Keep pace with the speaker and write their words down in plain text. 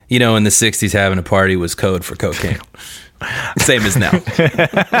You know, in the 60s, having a party was code for cocaine. Same as now.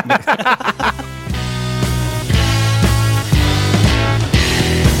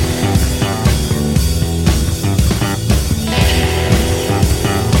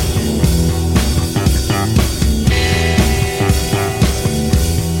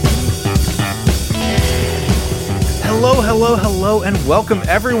 Hello, and welcome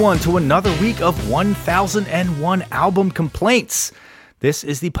everyone to another week of 1001 Album Complaints. This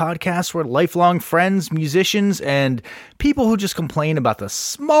is the podcast where lifelong friends, musicians, and people who just complain about the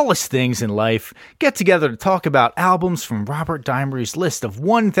smallest things in life get together to talk about albums from Robert Dimery's list of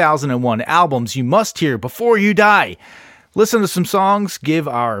 1001 albums you must hear before you die. Listen to some songs, give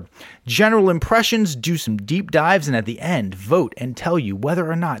our general impressions, do some deep dives, and at the end, vote and tell you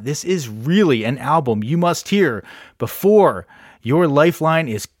whether or not this is really an album you must hear before your lifeline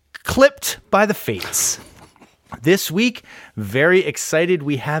is clipped by the fates. This week, very excited,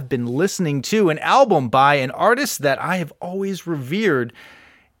 we have been listening to an album by an artist that I have always revered.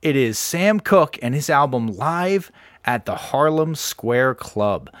 It is Sam Cooke and his album Live at the Harlem Square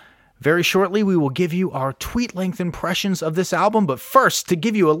Club. Very shortly, we will give you our tweet-length impressions of this album, but first, to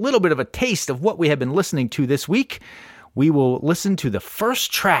give you a little bit of a taste of what we have been listening to this week, we will listen to the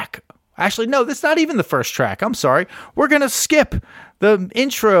first track. Actually, no, that's not even the first track. I'm sorry. We're going to skip the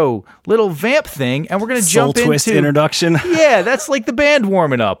intro little vamp thing, and we're going to jump into... Soul Twist introduction. Yeah, that's like the band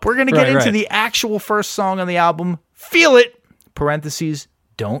warming up. We're going to get into the actual first song on the album, Feel It, parentheses,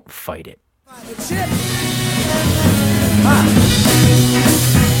 Don't Fight It. Oh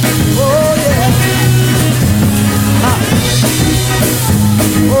yeah,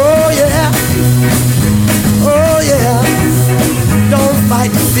 oh yeah, oh yeah. Don't fight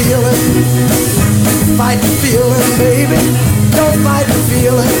the feeling, fight the feeling, baby. Don't fight the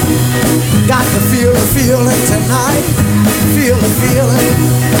feeling. Got to feel the feeling tonight. Feel the feeling,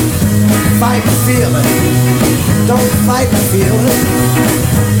 fight the feeling. Don't fight the feeling.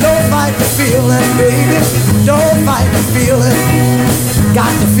 Don't fight the feeling, baby. Don't fight the feeling.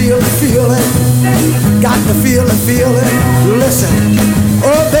 Got to feel the feeling. Got to feel the feeling. Listen,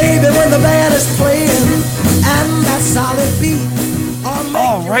 oh baby, when the band is playing and that solid beat.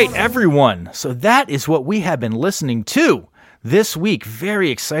 All right, everyone. So that is what we have been listening to this week.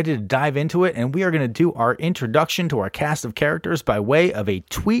 Very excited to dive into it, and we are going to do our introduction to our cast of characters by way of a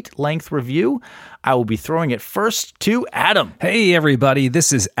tweet-length review. I will be throwing it first to Adam. Hey, everybody,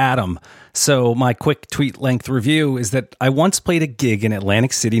 this is Adam. So my quick tweet-length review is that I once played a gig in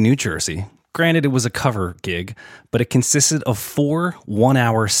Atlantic City, New Jersey. Granted, it was a cover gig, but it consisted of 4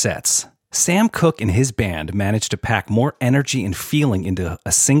 one-hour sets. Sam Cooke and his band managed to pack more energy and feeling into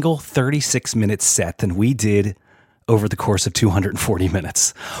a single 36-minute set than we did over the course of 240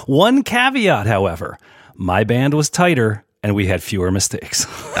 minutes. One caveat, however, my band was tighter and we had fewer mistakes.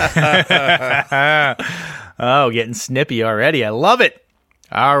 Oh, getting snippy already. I love it.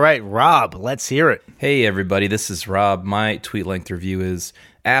 All right, Rob, let's hear it. Hey, everybody, this is Rob. My tweet-length review is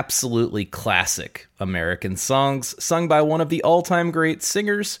absolutely classic American songs sung by one of the all-time great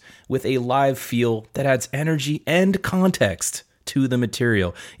singers with a live feel that adds energy and context to the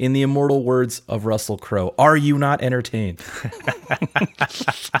material. In the immortal words of Russell Crowe, are you not entertained?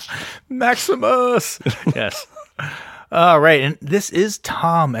 Maximus! Yes. All right, and this is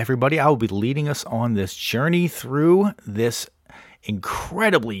Tom, everybody. I will be leading us on this journey through this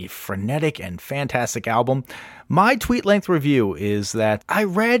incredibly frenetic and fantastic album. My tweet-length review is that I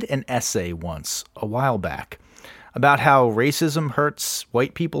read an essay once, a while back, about how racism hurts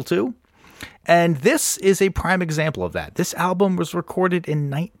white people too. And this is a prime example of that. This album was recorded in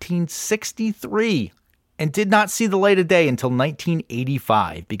 1963 and did not see the light of day until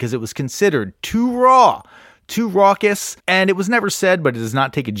 1985 because it was considered too raw, too raucous, and it was never said, but it does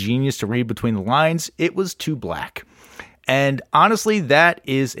not take a genius to read between the lines, it was too black. And honestly, that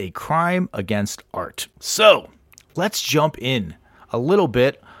is a crime against art. So, let's jump in a little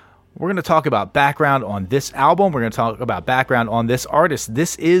bit. We're going to talk about background on this album. We're going to talk about background on this artist.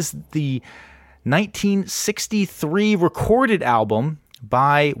 This is the 1963 recorded album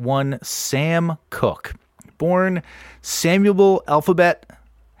by one Sam Cooke. Born Samuel Alphabet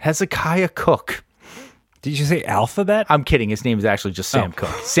Hezekiah Cooke. Did you say alphabet? I'm kidding. His name is actually just Sam Cooke.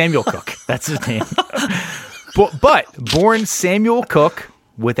 Samuel Cooke. That's his name. But born Samuel Cooke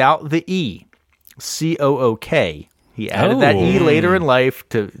without the E. C-O-O-K. He added that E later in life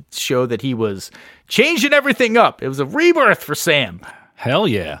to show that he was changing everything up. It was a rebirth for Sam. Hell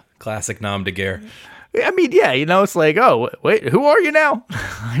yeah. Classic nom de guerre. I mean, yeah, you know, it's like, oh, wait, who are you now?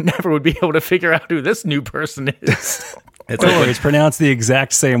 I never would be able to figure out who this new person is. It's Don't like, worry, it's pronounced the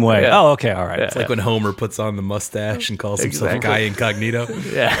exact same way. Yeah. Oh, okay, all right. it's like when Homer puts on the mustache and calls himself Exactly. Guy Incognito.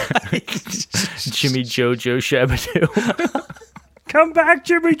 Yeah. Jimmy Jojo Shabadoo. Come back,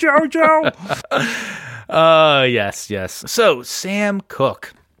 Jimmy Jojo. Yes. So, Sam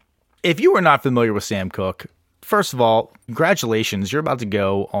Cooke. If you are not familiar with Sam Cooke, first of all, congratulations. You're about to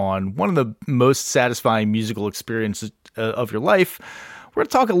go on one of the most satisfying musical experiences of your life. We're going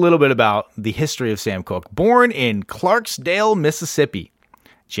to talk a little bit about the history of Sam Cooke. Born in Clarksdale, Mississippi,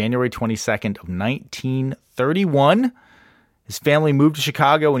 January 22nd of 1931. His family moved to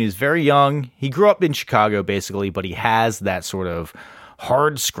Chicago when he was very young. He grew up in Chicago, basically, but he has that sort of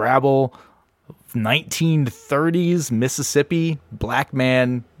hard scrabble 1930s Mississippi black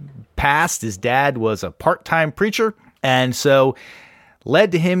man past. His dad was a part-time preacher, and so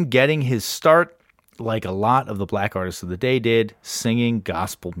led to him getting his start, like a lot of the black artists of the day did, singing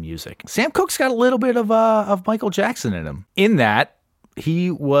gospel music. Sam Cooke's got a little bit of Michael Jackson in him, in that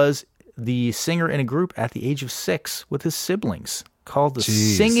he was the singer in a group at the age of 6 with his siblings called the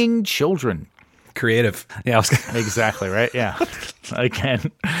Jeez. Singing Children. Creative. Yeah, I was gonna, Exactly, right? Yeah.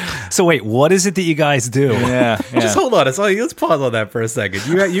 Again. so wait, what is it that you guys do? Yeah. Just hold on. Let's pause on that for a second.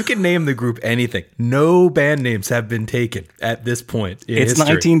 You can name the group anything. No band names have been taken at this point in It's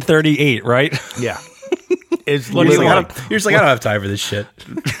history. 1938, right? Yeah. It's You're literally just like, I don't have time for this shit.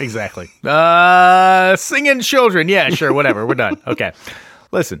 exactly. Singing Children. Yeah, sure, whatever. We're done. Okay.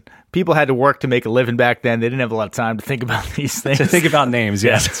 Listen, people had to work to make a living back then. They didn't have a lot of time to think about these things. To think about names,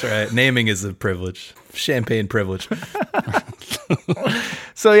 yes. That's right. Naming is a privilege. Champagne privilege.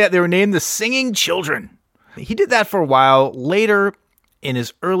 So yeah, they were named the Singing Children. He did that for a while. Later, in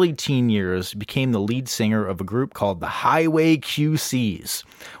his early teen years, became the lead singer of a group called the Highway QCs,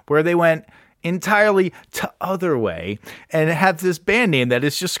 where they went entirely to other way and have this band name that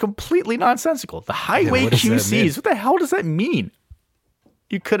is just completely nonsensical. The Highway what does that mean? QCs. What the hell does that mean?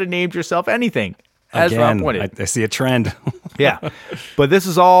 You could have named yourself anything. As Rob Again, pointed. I see a trend. Yeah. But this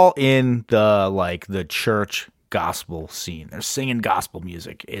is all in the church gospel scene. They're singing gospel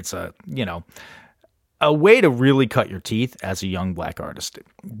music. It's a way to really cut your teeth as a young black artist.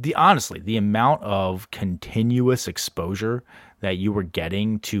 Honestly, the amount of continuous exposure that you were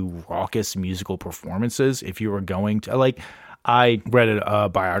getting to raucous musical performances, if you were going to, I read a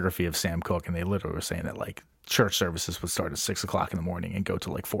biography of Sam Cooke, and they literally were saying that, church services would start at 6 o'clock in the morning and go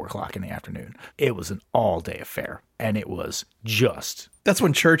to 4 o'clock in the afternoon. It was an all-day affair, and it was just That's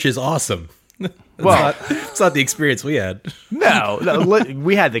when church is awesome. It's not the experience we had. no.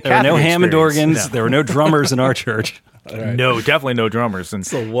 We had the There were Catholic no Hammond experience. organs. There were no drummers in our church. No, definitely no drummers. And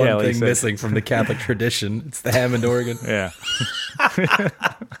It's the one like you thing said, missing from the Catholic tradition. It's the Hammond organ. Yeah,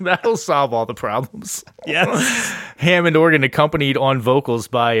 that'll solve all the problems. Yes. Hammond organ accompanied on vocals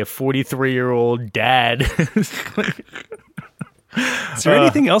by a 43-year-old dad. Is there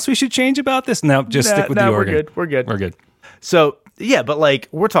anything else we should change about this? No, just stick with the organ. We're good. We're good. So, yeah, but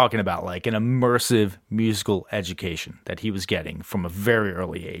we're talking about an immersive musical education that he was getting from a very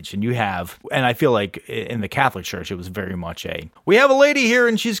early age. And I feel like in the Catholic Church, it was very much we have a lady here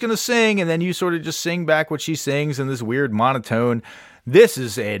and she's going to sing, and then you sort of just sing back what she sings in this weird monotone. This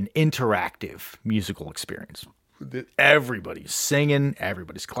is an interactive musical experience. Everybody's singing,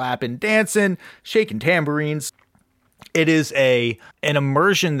 everybody's clapping, dancing, shaking tambourines. It is an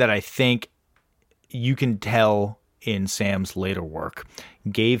immersion that I think you can tell in Sam's later work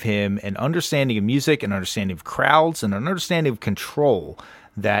gave him an understanding of music, an understanding of crowds, and an understanding of control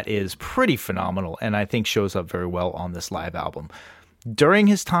that is pretty phenomenal, and I think shows up very well on this live album. During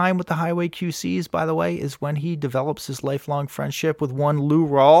his time with the Highway QCs, by the way, is when he develops his lifelong friendship with one Lou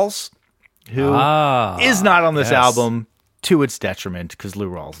Rawls, who is not on this yes. album to its detriment, because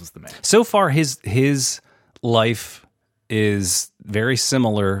Lou Rawls is the man. So far, his life is very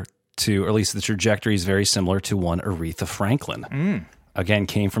similar to, or at least the trajectory is very similar to one Aretha Franklin. Again,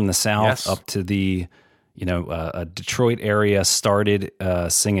 came from the South Yes. up to the, Detroit area, started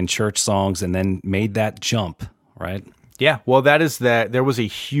singing church songs, and then made that jump, right? Yeah, well, there was a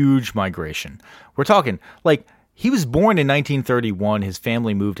huge migration. We're talking, he was born in 1931, his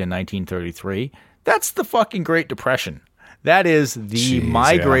family moved in 1933. That's the fucking Great Depression. That is the Jeez,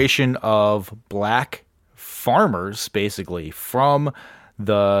 migration of black farmers, basically, from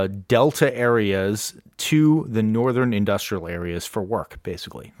the Delta areas to the northern industrial areas for work,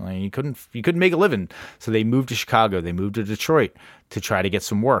 basically. You couldn't make a living, so they moved to Chicago, they moved to Detroit to try to get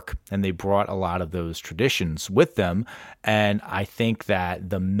some work. And they brought a lot of those traditions with them. And I think that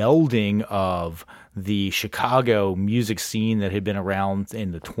the melding of the Chicago music scene that had been around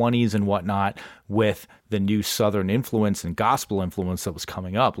in the 20s and whatnot with the new Southern influence and gospel influence that was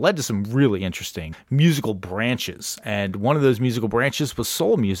coming up led to some really interesting musical branches. And one of those musical branches was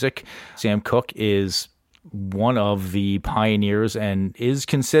soul music. Sam Cooke is one of the pioneers and is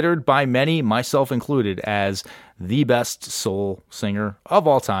considered by many, myself included, as the best soul singer of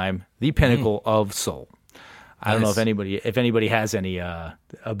all time, the pinnacle of soul. I don't know if anybody has any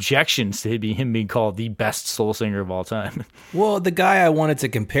objections to him being called the best soul singer of all time. Well, the guy I wanted to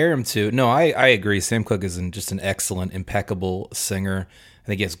compare him to, no, I agree. Sam Cooke is just an excellent, impeccable singer. I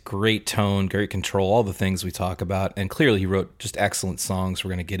think he has great tone, great control, all the things we talk about. And clearly he wrote just excellent songs. We're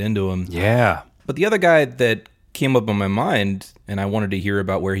going to get into him. Yeah. But the other guy that came up on my mind, and I wanted to hear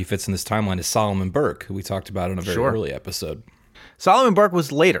about where he fits in this timeline, is Solomon Burke, who we talked about in a very early episode. Solomon Burke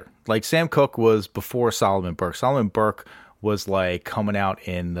was later. Like, Sam Cooke was before Solomon Burke. Solomon Burke was like coming out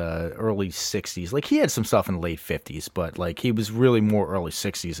in the early 60s. Like, he had some stuff in the late 50s, but like he was really more early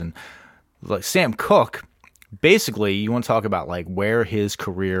 60s. And like Sam Cooke, basically, you want to talk about like where his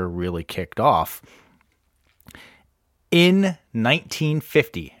career really kicked off. In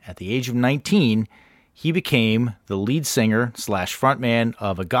 1950, at the age of 19, he became the lead singer / frontman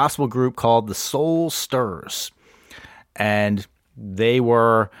of a gospel group called the Soul Stirrers. And they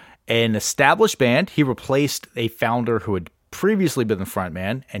were an established band. He replaced a founder who had previously been the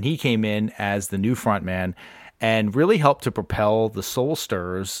frontman, and he came in as the new frontman and really helped to propel the Soul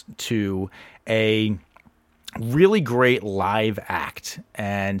Stirrers to a really great live act.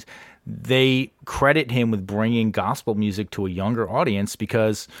 And they credit him with bringing gospel music to a younger audience,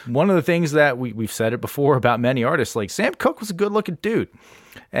 because one of the things that we've said it before about many artists, like Sam Cooke was a good-looking dude.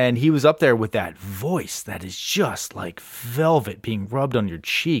 And he was up there with that voice that is just like velvet being rubbed on your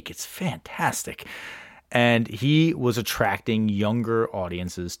cheek. It's fantastic. And he was attracting younger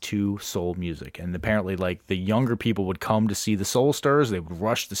audiences to soul music. And apparently, like, the younger people would come to see the Soul Stirrers. They would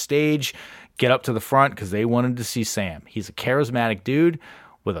rush the stage, get up to the front because they wanted to see Sam. He's a charismatic dude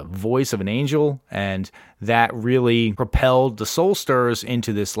with a voice of an angel, and that really propelled the Soul Stirrers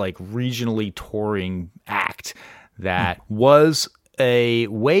into this like regionally touring act that was a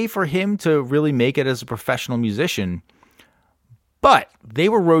way for him to really make it as a professional musician. But they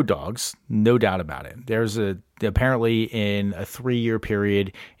were road dogs, no doubt about it. Apparently in a 3-year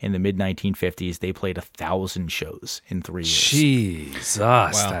period in the mid-1950s, they played 1,000 shows in 3 years. Jesus,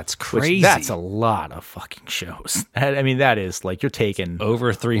 that's crazy. That's a lot of fucking shows. I mean, that is like, you're taking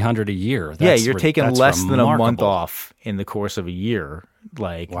over 300 a year. You're taking less than a month off in the course of a year.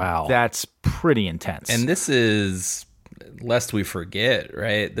 Like, wow, that's pretty intense. And this is, lest we forget,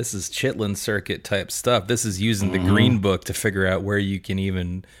 right? This is Chitlin circuit type stuff. This is using the Green Book to figure out where you can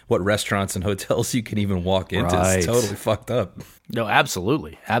even, what restaurants and hotels you can even walk into. Right. It's totally fucked up. No,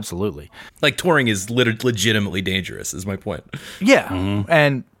 absolutely. Absolutely. Like, touring is legitimately dangerous, is my point. Yeah.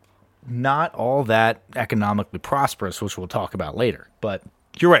 And not all that economically prosperous, which we'll talk about later. But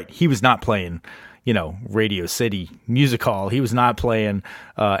you're right. He was not playing, Radio City Music Hall. He was not playing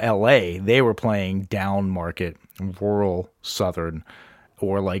L.A. They were playing down market, rural Southern,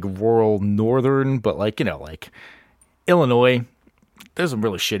 or like rural Northern, but like Illinois. There's some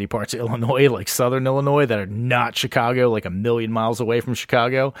really shitty parts of Illinois, like Southern Illinois, that are not Chicago, like 1,000,000 miles away from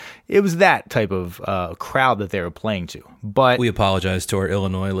Chicago. It was that type of crowd that they were playing to. But we apologize to our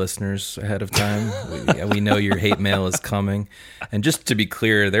Illinois listeners ahead of time. We know your hate mail is coming. And just to be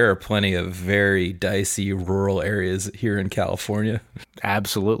clear, there are plenty of very dicey rural areas here in California.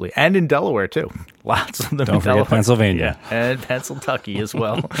 Absolutely. And in Delaware, too. Lots of them. Don't in forget Delaware. Pennsylvania. Yeah. And Pennsylvania as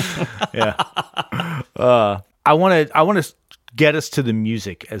well. Yeah. I want to get us to the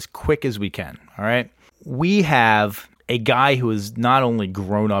music as quick as we can. All right. We have a guy who has not only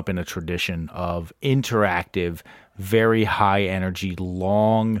grown up in a tradition of interactive, very high energy,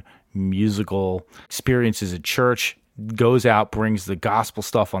 long musical experiences at church, goes out, brings the gospel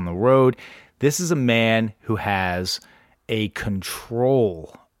stuff on the road. This is a man who has a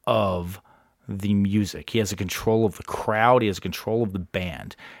control of the music. He has a control of the crowd. He has control of the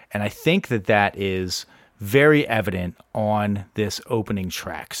band. And I think that is very evident on this opening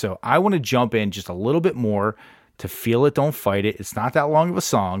track. So I want to jump in just a little bit more to Feel It, Don't Fight It. It's not that long of a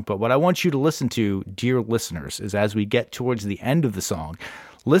song, but what I want you to listen to, dear listeners, is as we get towards the end of the song,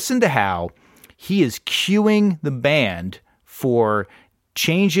 listen to how he is cueing the band for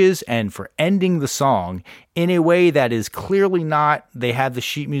changes and for ending the song in a way that is clearly not, they have the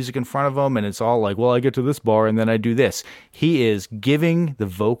sheet music in front of them and it's all like, well, I get to this bar and then I do this. He is giving the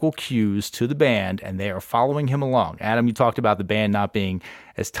vocal cues to the band and they are following him along. Adam, you talked about the band not being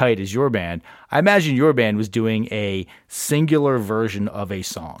as tight as your band. I imagine your band was doing a singular version of a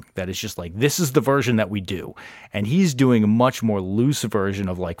song that is just like, this is the version that we do. And he's doing a much more loose version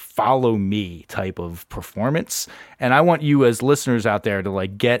of like follow me type of performance. And I want you as listeners out there to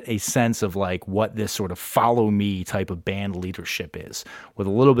like get a sense of like what this sort of follow me type of band leadership is with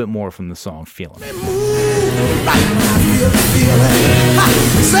a little bit more from the song Feeling It.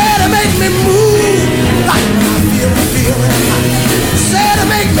 Say to make me move like I feel the feeling. Say to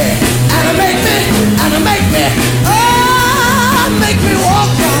make me, and to make me, and to make me, oh, make me walk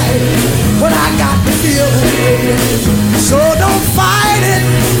right when I got the feeling. So don't fight it,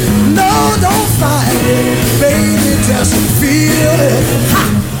 no, don't fight it, baby, just feel it. Ha!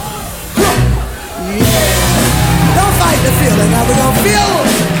 Yeah, don't fight the feeling, now we're gonna feel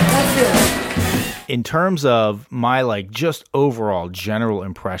that feeling. In terms of my like just overall general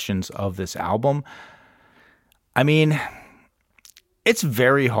impressions of this album, I mean, it's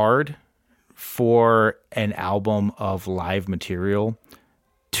very hard for an album of live material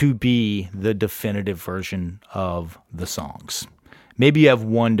to be the definitive version of the songs. Maybe you have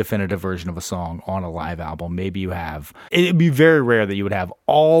one definitive version of a song on a live album. Maybe you have, it'd be very rare that you would have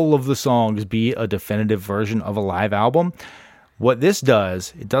all of the songs be a definitive version of a live album. What this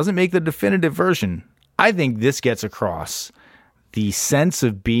does, it doesn't make the definitive version. I think this gets across the sense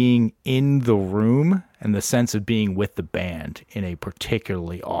of being in the room and the sense of being with the band in a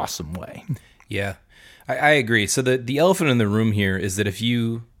particularly awesome way. Yeah, I agree. So the elephant in the room here is that if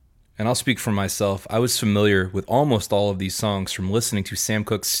you, and I'll speak for myself, I was familiar with almost all of these songs from listening to Sam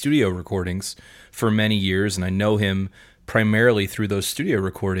Cooke's studio recordings for many years, and I know him primarily through those studio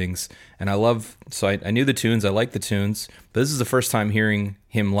recordings, and I knew the tunes, I liked the tunes, but this is the first time hearing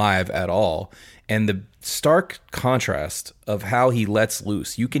him live at all, and the stark contrast of how he lets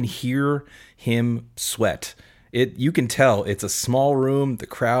loose. You can hear him sweat. You can tell it's a small room, the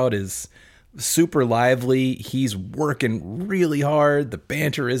crowd is super lively, he's working really hard, the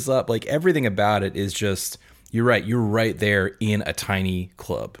banter is up, like everything about it is just, you're right there in a tiny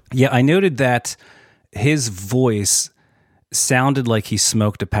club. Yeah, I noted that his voice sounded like he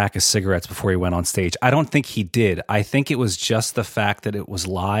smoked a pack of cigarettes before he went on stage. I don't think he did. I think it was just the fact that it was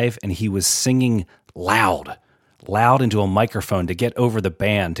live and he was singing loud into a microphone to get over the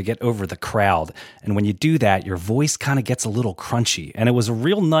band, to get over the crowd. And when you do that, your voice kind of gets a little crunchy. And it was a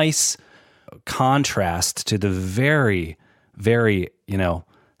real nice contrast to the very, very,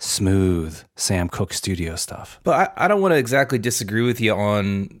 smooth Sam Cooke studio stuff. But I don't want to exactly disagree with you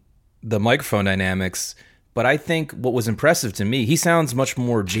on the microphone dynamics, but I think what was impressive to me, he sounds much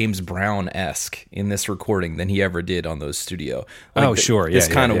more James Brown-esque in this recording than he ever did on those studio. Sure. Yeah, this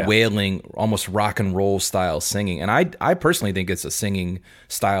kind of wailing, almost rock and roll style singing. And I personally think it's a singing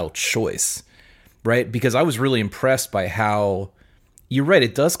style choice, right? Because I was really impressed by how, you're right,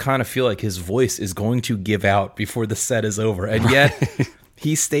 it does kind of feel like his voice is going to give out before the set is over. And yet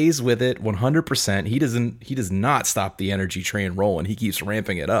he stays with it 100%. He does not stop the energy train rolling. He keeps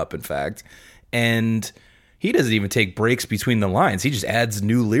ramping it up, in fact. And he doesn't even take breaks between the lines. He just adds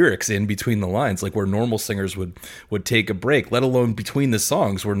new lyrics in between the lines, like where normal singers would take a break, let alone between the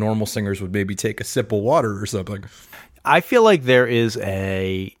songs where normal singers would maybe take a sip of water or something. I feel like there is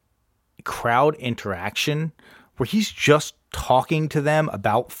a crowd interaction where he's just talking to them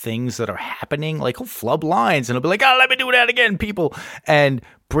about things that are happening. Like he'll flub lines and he'll be like, "Oh, let me do that again, people," and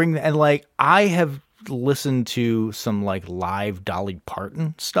like I have listened to some like live Dolly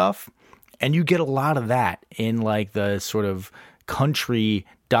Parton stuff. And you get a lot of that in like the sort of country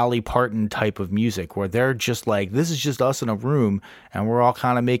Dolly Parton type of music where they're just like, this is just us in a room and we're all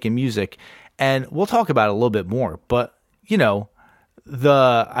kind of making music. And we'll talk about it a little bit more. But, I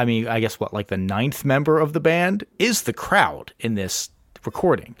guess the ninth member of the band is the crowd in this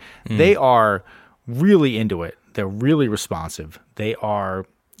recording. They are really into it. They're really responsive. They are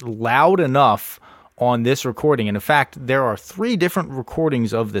loud enough on this recording. And in fact, there are 3 different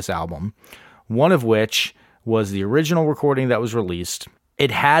recordings of this album, one of which was the original recording that was released. It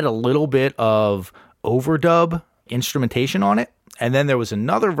had a little bit of overdub instrumentation on it. And then there was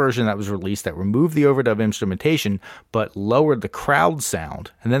another version that was released that removed the overdub instrumentation, but lowered the crowd sound.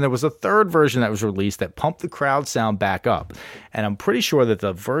 And then there was a third version that was released that pumped the crowd sound back up. And I'm pretty sure that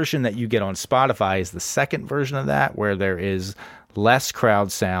the version that you get on Spotify is the second version of that, where there is less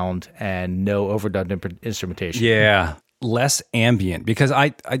crowd sound and no overdub instrumentation. Yeah. less ambient, because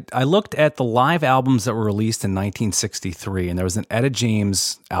I looked at the live albums that were released in 1963, and there was an Etta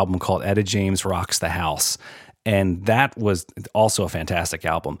James album called Etta James Rocks the House. And that was also a fantastic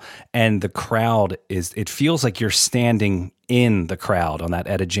album. And the crowd it feels like you're standing in the crowd on that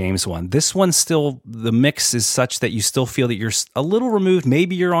Etta James one. This one still, the mix is such that you still feel that you're a little removed.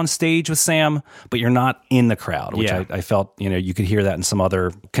 Maybe you're on stage with Sam, but you're not in the crowd, which I felt, you could hear that in some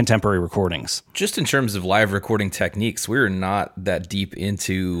other contemporary recordings. Just in terms of live recording techniques, we were not that deep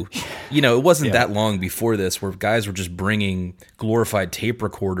into, it wasn't that long before this where guys were just bringing glorified tape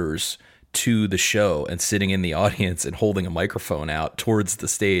recorders to the show and sitting in the audience and holding a microphone out towards the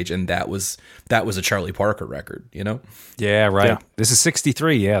stage, and that was a Charlie Parker record, Yeah, right. Yeah. This is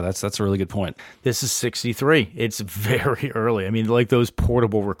 63. Yeah, that's a really good point. This is 63. It's very early. I mean, like those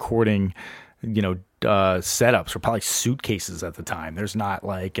portable recording, setups were probably suitcases at the time. There's not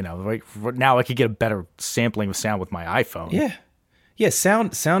like, now I could get a better sampling of sound with my iPhone. Yeah. Yeah,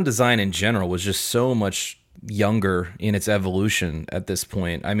 sound design in general was just so much younger in its evolution at this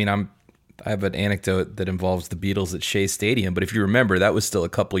point. I mean, I have an anecdote that involves the Beatles at Shea Stadium, but if you remember, that was still a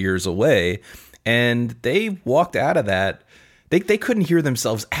couple years away, and they walked out of that. They couldn't hear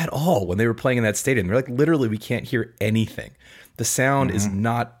themselves at all when they were playing in that stadium. They're like, literally, we can't hear anything. The sound is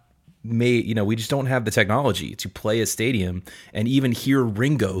not made, we just don't have the technology to play a stadium and even hear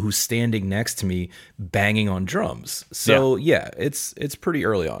Ringo, who's standing next to me, banging on drums. So it's pretty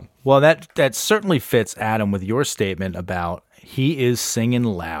early on. Well, that certainly fits, Adam, with your statement about he is singing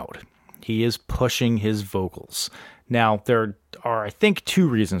loud. He is pushing his vocals. Now, there are, I think, two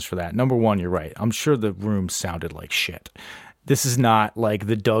reasons for that. Number one, you're right. I'm sure the room sounded like shit. This is not like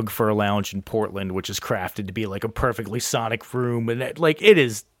the Doug Fir Lounge in Portland, which is crafted to be like a perfectly sonic room. And it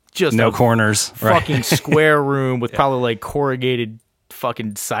is just no corners. Fucking square room with probably like corrugated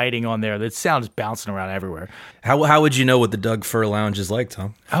fucking siding on there that sounds bouncing around everywhere. How would you know what the Doug Fir Lounge is like,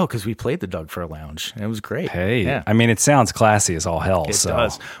 Tom? Oh, because we played the Doug Fir Lounge and it was great. Hey, yeah. I mean, it sounds classy as all hell. It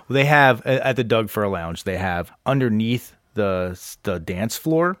does. Well, they have at the Doug Fir Lounge, they have underneath the dance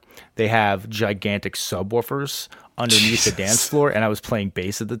floor, they have gigantic subwoofers underneath the dance floor, and I was playing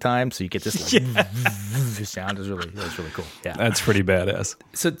bass at the time, so you get this like the sound is really cool. Yeah, that's pretty badass.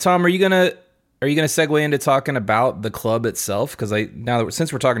 So, Tom, are you gonna segue into talking about the club itself? Because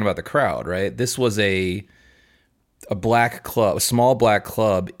since we're talking about the crowd, right? This was a black club, a small black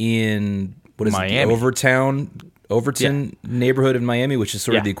club in Miami. Overton neighborhood in Miami, which is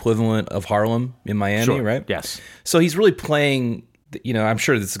sort of the equivalent of Harlem in Miami, right? Yes. So he's really playing. I'm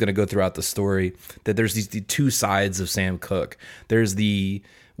sure this is going to go throughout the story. That there's the two sides of Sam Cooke. There's the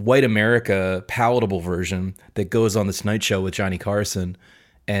white America palatable version that goes on this night show with Johnny Carson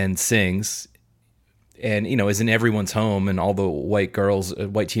and sings. And, is in everyone's home, and all the white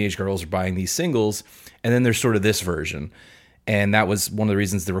teenage girls are buying these singles. And then there's sort of this version. And that was one of the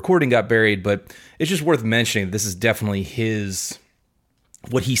reasons the recording got buried. But it's just worth mentioning this is definitely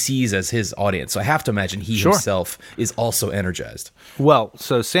what he sees as his audience. So I have to imagine he himself is also energized. Well,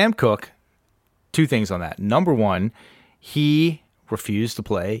 so Sam Cooke, two things on that. Number one, he refused to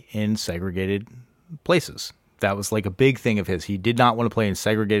play in segregated places. That was like a big thing of his. He did not want to play in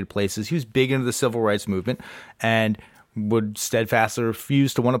segregated places. He was big into the civil rights movement and would steadfastly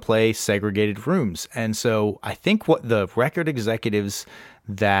refuse to want to play segregated rooms. And so I think what the record executives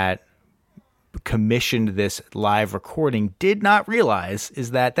that commissioned this live recording did not realize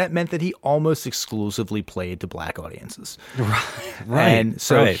is that meant that he almost exclusively played to black audiences. Right. And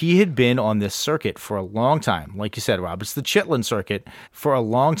so he had been on this circuit for a long time. Like you said, Rob, it's the Chitlin circuit. For a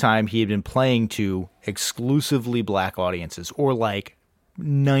long time, he had been playing to exclusively black audiences, or like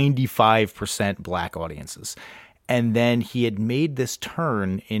 95% black audiences. And then he had made this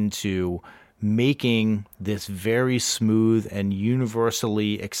turn into making this very smooth and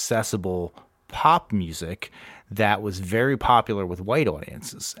universally accessible pop music that was very popular with white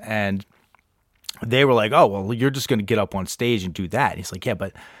audiences. And they were like, oh, well, you're just going to get up on stage and do that. And he's like, yeah,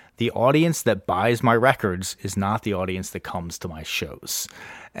 but the audience that buys my records is not the audience that comes to my shows.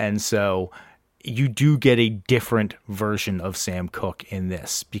 And so you do get a different version of Sam Cooke in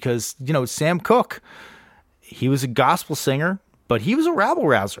this because, Sam Cooke, he was a gospel singer, but he was a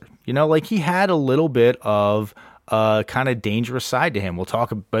rabble-rouser. Like he had a little bit of kind of dangerous side to him. We'll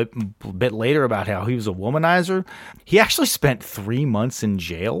talk a bit later about how he was a womanizer. He actually spent 3 months in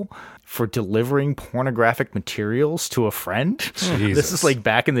jail for delivering pornographic materials to a friend. Jesus. This is like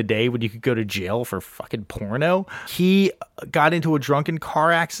back in the day when you could go to jail for fucking porno. He got into a drunken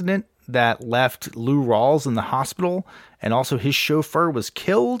car accident that left Lou Rawls in the hospital, and also his chauffeur was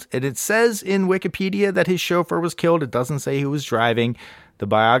killed. And it says in Wikipedia that his chauffeur was killed. It doesn't say who was driving. The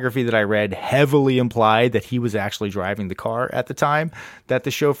biography that I read heavily implied that he was actually driving the car at the time that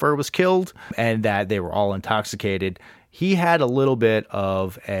the chauffeur was killed and that they were all intoxicated. He had a little bit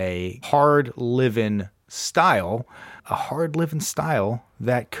of a hard living style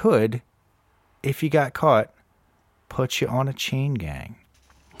that could, if you got caught, put you on a chain gang.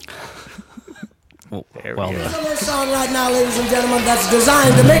 Well There's a little song right now, ladies and gentlemen, that's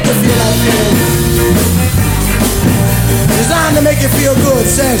designed to make you feel like feeling. Designed to make you feel good.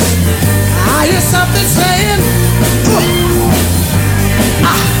 Says, I hear something saying,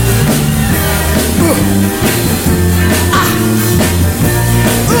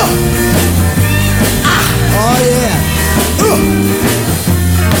 oh yeah.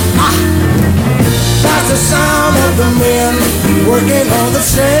 That's the sound of the men working on the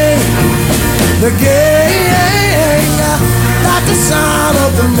chain. The gang, that's the sound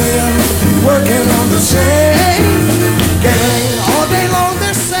of the men working on the chain gang. All day long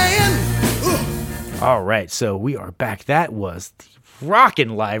they're saying, All right, so we are back. That was the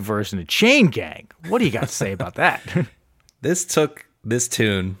rockin' live version of Chain Gang. What do you got to say about that? This took this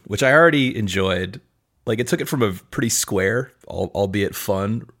tune, which I already enjoyed, like it took it from a pretty square, albeit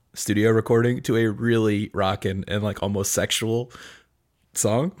fun studio recording to a really rockin' and like almost sexual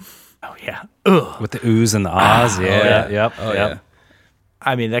song. Oh, yeah. With the oohs and the ahs. Yeah. Yep. Yeah.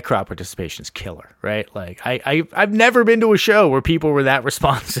 I mean, that crowd participation is killer, right? Like, I've never been to a show where people were that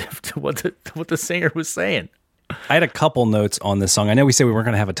responsive to what the singer was saying. I had a couple notes on this song. I know we said we weren't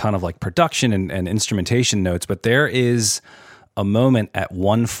going to have a ton of like production and instrumentation notes, but there is a moment at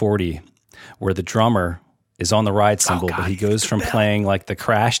 1:40 where the drummer is on the ride cymbal, but he goes from playing like the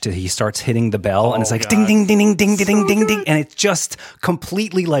crash to he starts hitting the bell, and it's like ding, ding, ding, ding, ding, ding, ding, ding, ding, and it's just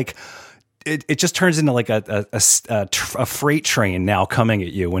completely like it just turns into like a freight train now coming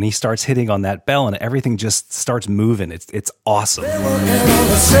at you when he starts hitting on that bell, and everything just starts moving. It's awesome. they're working on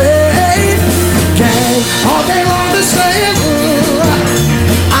the chain gang. All day long they're saying,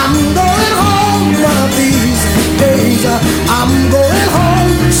 I'm going home one of these days. I'm going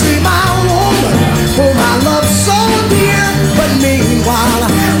home to see my woman, whom I love so dear. But meanwhile,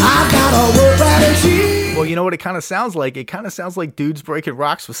 I've got a work that is here. Well, you know what it kind of sounds like? It kind of sounds like dudes breaking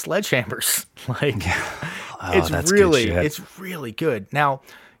rocks with sledgehammers. Like, that's good shit. It's really good. Now,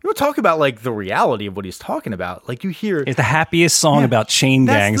 you want to talk about like the reality of what he's talking about. Like you hear It's the happiest song about chain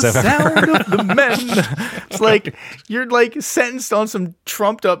gangs that's I've the ever heard. sound of the men. It's like you're like sentenced on some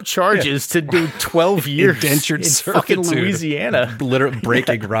trumped up charges to do 12 years Indentured in fucking servitude. Louisiana. Literally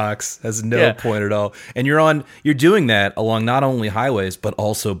breaking rocks has no Yeah. point at all. And you're doing that along not only highways, but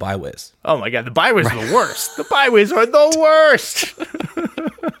also byways. Oh my God, the byways are the worst. The byways are the worst.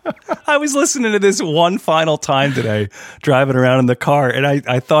 I was listening to this one final time today, driving around in the car, and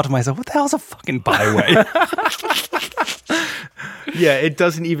I thought to myself, what the hell's a fucking byway? Yeah, it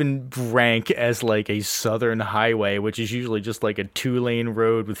doesn't even rank as like a southern highway, which is usually just like a 2-lane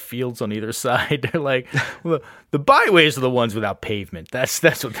road with fields on either side. They're like, well, the byways are the ones without pavement. That's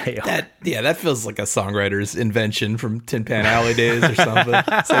what they are. That feels like a songwriter's invention from Tin Pan Alley days or something.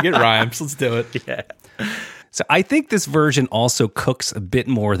 It's like it rhymes. Let's do it. Yeah. So I think this version also cooks a bit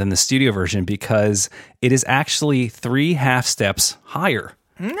more than the studio version because it is actually 3 half steps higher.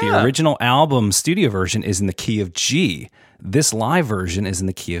 The original album studio version is in the key of G. This live version is in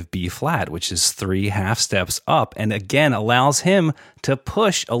the key of B flat, which is 3 half steps up, and again allows him to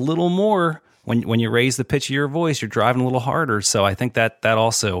push a little more. When you raise the pitch of your voice, you're driving a little harder. So I think that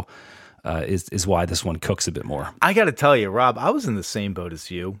also is why this one cooks a bit more. I got to tell you, Rob, I was in the same boat as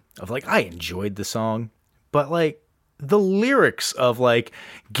you of like, I enjoyed the song, but like the lyrics of like,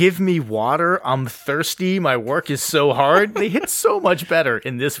 give me water, I'm thirsty, my work is so hard, they hit so much better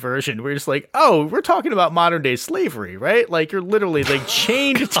in this version. We're just like, oh, we're talking about modern day slavery, right? Like you're literally like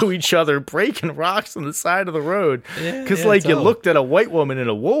chained to each other, breaking rocks on the side of the road. Because Yeah, like you totally. looked at a white woman in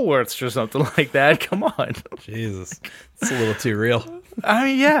a Woolworths or something like that. Come on. Jesus. It's a little too real. I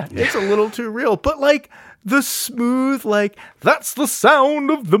mean, yeah, it's a little too real, but like the smooth, like that's the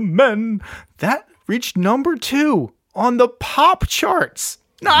sound of the men that reached number 2 on the pop charts,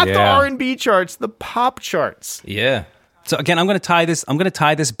 not the Yeah. R&B charts, the pop charts. Yeah. So again, I'm going to tie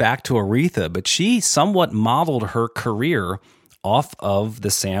this back to Aretha, but she somewhat modeled her career off of the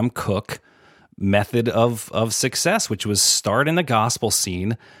Sam Cooke method of success, which was start in the gospel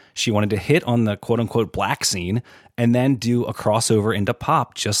scene. She wanted to hit on the quote unquote black scene and then do a crossover into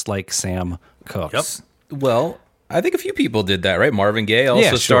pop, just like Sam Cooke. Well, I think a few people did that, right? Marvin Gaye also Yeah,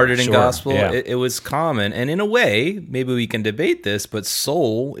 sure, started in sure. gospel. Yeah. It was common. And in a way, maybe we can debate this, but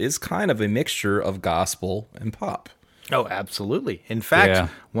soul is kind of a mixture of gospel and pop. Oh, absolutely. In fact, Yeah,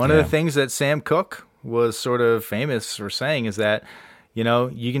 one of yeah. the things that Sam Cooke was sort of famous for saying is that, You know,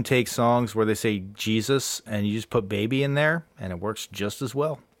 you can take songs where they say Jesus and you just put baby in there and it works just as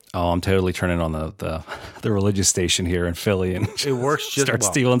well. Oh, I'm totally turning on the religious station here in Philly and It works just start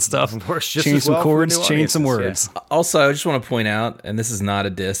well. stealing stuff. It works just change as some well for chords, new change some audiences, words. Also, I just want to point out, and this is not a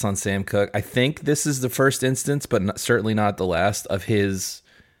diss on Sam Cooke, I think this is the first instance, but certainly not the last, of his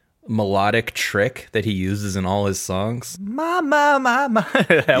melodic trick that he uses in all his songs. Ma.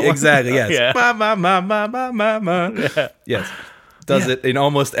 That one. Exactly, yes. Yeah. Ma. Yes. Does it in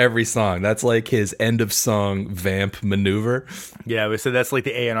almost every song. That's like his end of song vamp maneuver. Yeah, so that's like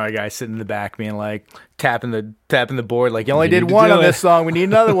the A&R guy sitting in the back being like tapping the board like, you only You need did to one do on it. this song. We need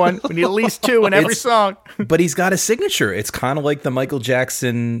another one. We need at least two in every song. But he's got a signature. It's kind of like the Michael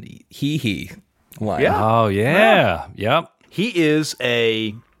Jackson hee line. Yeah. Oh, yeah. Yep. He is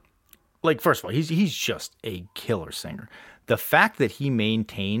first of all, he's just a killer singer. The fact that he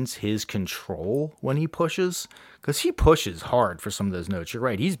maintains his control when he pushes, because he pushes hard for some of those notes. You're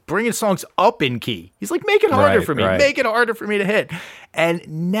right. He's bringing songs up in key. He's like, make it harder Right, for me. right. Make it harder for me to hit. And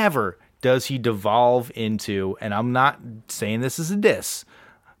never does he devolve into, and I'm not saying this is a diss,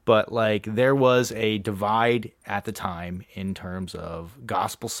 but like there was a divide at the time in terms of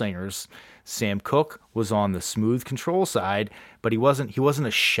gospel singers. Sam Cooke was on the smooth control side, but he wasn't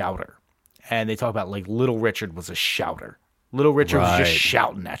a shouter. And they talk about like Little Richard was a shouter. Little Richard was just Right.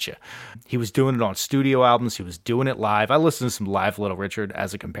 shouting at you. He was doing it on studio albums. He was doing it live. I listened to some live Little Richard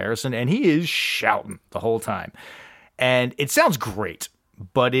as a comparison, and he is shouting the whole time. And it sounds great,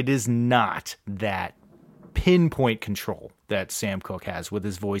 but it is not that pinpoint control that Sam Cooke has with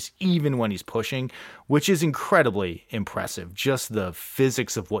his voice, even when he's pushing, which is incredibly impressive. Just the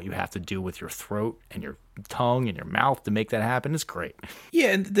physics of what you have to do with your throat and your tongue and your mouth to make that happen is great.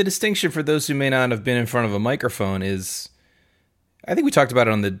 Yeah, and the distinction for those who may not have been in front of a microphone is, I think we talked about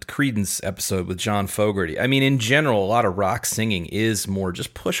it on the Creedence episode with John Fogerty. I mean, in general, a lot of rock singing is more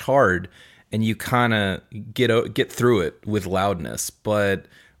just push hard and you kind of get through it with loudness. But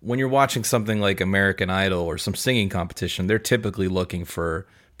when you're watching something like American Idol or some singing competition, they're typically looking for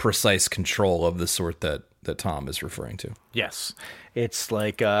precise control of the sort that Tom is referring to. Yes. It's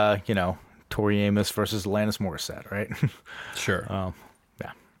like, Tori Amos versus Alanis Morissette, right? Sure.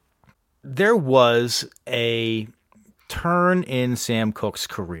 Yeah. There was a turn in Sam Cooke's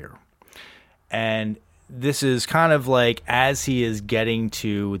career. And this is kind of like as he is getting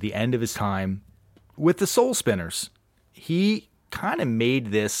to the end of his time with the Soul Spinners, he kind of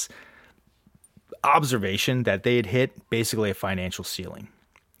made this observation that they had hit basically a financial ceiling.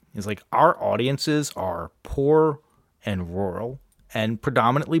 It's like, our audiences are poor and rural and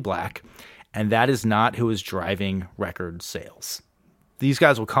predominantly black, and that is not who is driving record sales. These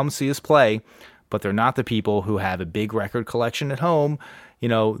guys will come see us play, but they're not the people who have a big record collection at home. You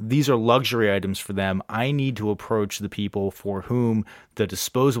know, these are luxury items for them. I need to approach the people for whom the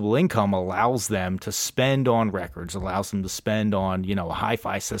disposable income allows them to spend on records, allows them to spend on, a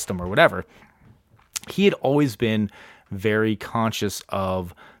hi-fi system or whatever. He had always been very conscious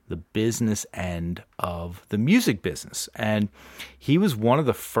of the business end of the music business. And he was one of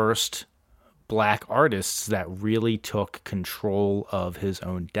the first black artists that really took control of his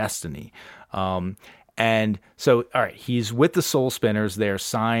own destiny. And so, all right, he's with the Soul Spinners. They're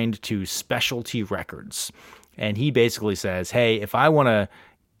signed to Specialty Records. And he basically says, hey, if I want to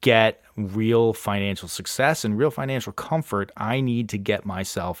get real financial success and real financial comfort, I need to get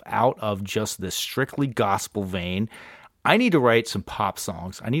myself out of just this strictly gospel vein. I need to write some pop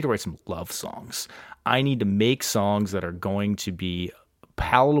songs. I need to write some love songs. I need to make songs that are going to be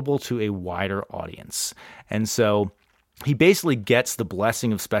palatable to a wider audience. And so he basically gets the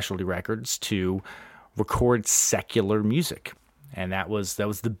blessing of Specialty Records to record secular music. And that was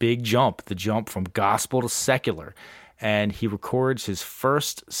the big jump, the jump from gospel to secular. And he records his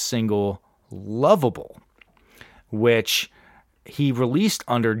first single, Lovable, which he released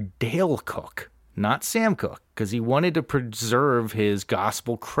under Dale Cooke, not Sam Cooke, because he wanted to preserve his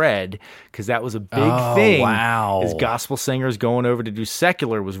gospel cred, because that was a big thing. Wow. His gospel singers going over to do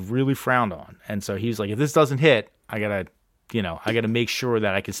secular was really frowned on. And so he was like, if this doesn't hit, I gotta make sure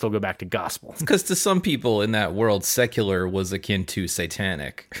that I can still go back to gospel. Because to some people in that world, secular was akin to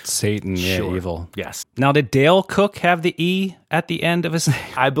satanic. Satan, yeah, Sure. evil. Yes. Now, did Dale Cooke have the E at the end of his name?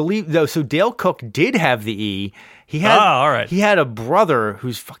 I believe, though, so Dale Cooke did have the E. He had, all right. He had a brother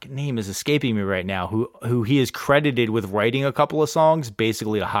whose fucking name is escaping me right now, who he is credited with writing a couple of songs,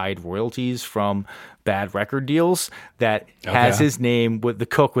 basically to hide royalties from bad record deals, that has his name with the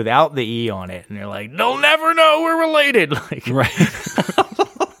Cook without the E on it. And they're like, they'll never know we're related. Like, Right.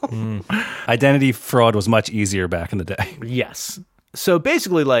 Identity fraud was much easier back in the day. yes. So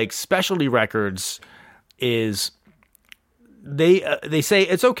basically, like, Specialty Records is they say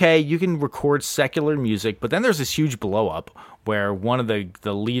it's okay, you can record secular music, but then there's this huge blow up where one of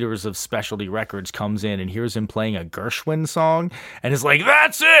the leaders of Specialty Records comes in and hears him playing a Gershwin song and is like,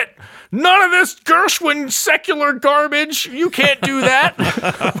 "That's it! None of this Gershwin secular garbage! You can't do that!"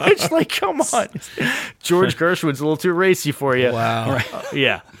 Which, like, come on. George Gershwin's a little too racy for you. Wow.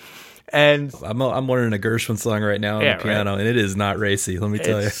 Yeah. And I'm learning a Gershwin song right now on the piano, and it is not racy, let me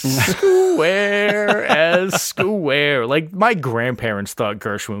tell you. Square as square. Like, my grandparents thought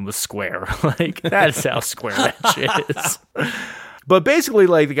Gershwin was square. Like, that's how square that shit is. But basically,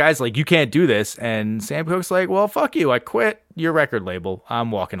 like, the guy's like, "You can't do this." And Sam Cooke's like, "Well, fuck you. I quit your record label.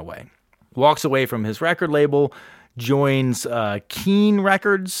 I'm walking away." Walks away from his record label, joins Keene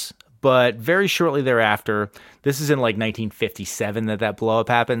Records. But very shortly thereafter, this is in like 1957 that blow up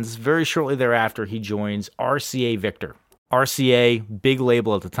happens. Very shortly thereafter, he joins RCA Victor. RCA, big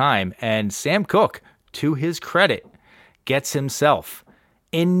label at the time. And Sam Cooke, to his credit, gets himself,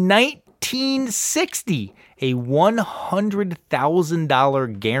 in 1960, a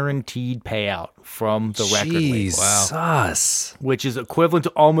 $100,000 guaranteed payout from the record label. Jesus. Which is equivalent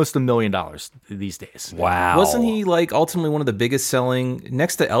to almost $1 million these days. Wow. Wasn't he like ultimately one of the biggest selling,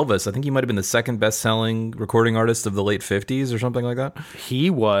 next to Elvis? I think he might have been the second best selling recording artist of the late 50s or something like that.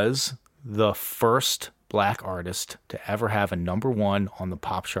 He was the first black artist to ever have a #1 on the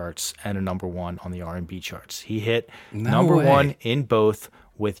pop charts and a #1 on the R&B charts. He hit #1 in both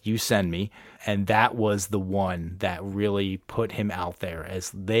with "You Send Me," and that was the one that really put him out there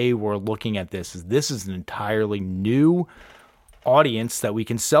as they were looking at this. This is an entirely new audience that we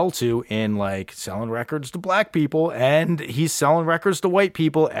can sell to in, like, selling records to black people, and he's selling records to white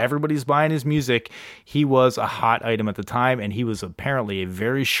people. Everybody's buying his music. He was a hot item at the time, and he was apparently a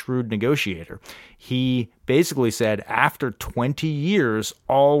very shrewd negotiator. He basically said, after 20 years,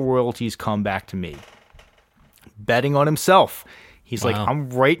 all royalties come back to me. Betting on himself. He's like, "I'm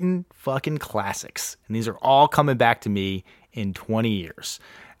writing fucking classics, and these are all coming back to me in 20 years.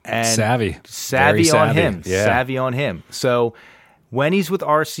 And Savvy on him. Yeah. Savvy on him. So when he's with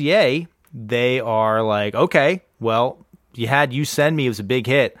RCA, they are like, "Okay, well, you had You Send Me. It was a big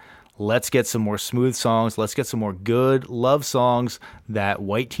hit. Let's get some more smooth songs. Let's get some more good love songs that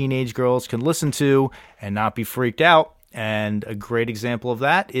white teenage girls can listen to and not be freaked out." And a great example of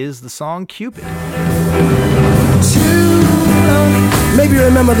that is the song Cupid. Maybe you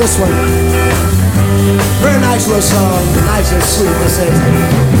remember this one. Very nice little song, nice and sweet. It says,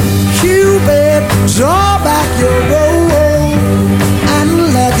 "Cupid, draw back your bow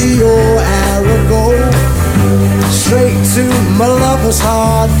and let your arrow go straight to my lover's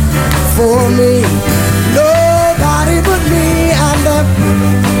heart. For me, nobody but me. And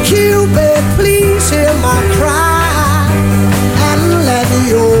Cupid, please hear my cry and let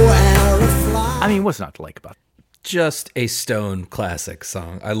your arrow fly." I mean, what's not to like about it? Just a Stone classic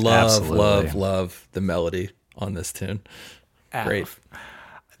song. I love the melody on this tune. Great.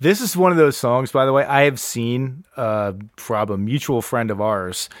 This is one of those songs, by the way, I have seen from a mutual friend of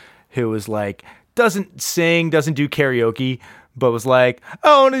ours who was like, doesn't sing, doesn't do karaoke, but was like,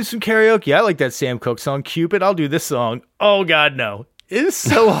 "Oh, I want to do some karaoke. I like that Sam Cooke song, Cupid. I'll do this song." Oh, God, no. It is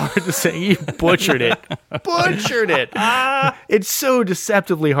so hard to sing. You butchered it. It's so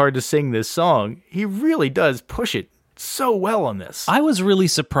deceptively hard to sing this song. He really does push it so well on this. I was really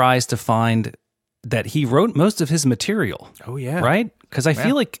surprised to find that he wrote most of his material. Oh, yeah. Right? Because I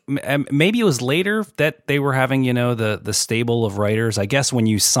feel like maybe it was later that they were having, the stable of writers. I guess when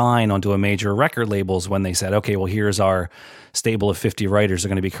you sign onto a major record labels, when they said, "Okay, well, here's our stable of 50 writers are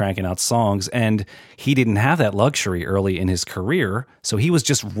going to be cranking out songs." And he didn't have that luxury early in his career. So he was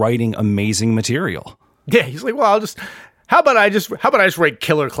just writing amazing material. Yeah, he's like, "Well, how about I just write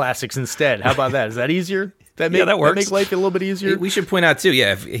killer classics instead? How about that? Is that easier? That works. That make life a little bit easier." We should point out too,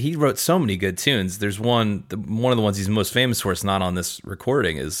 he wrote so many good tunes. There's one of the ones he's most famous for. It's not on this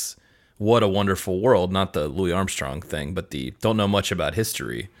recording. Is "What a Wonderful World," not the Louis Armstrong thing, but the "Don't Know Much About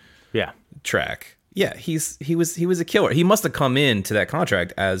History" track. Yeah, he was a killer. He must have come into that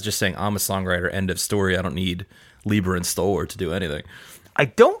contract as just saying, "I'm a songwriter. End of story. I don't need Lieber and Stoller to do anything." I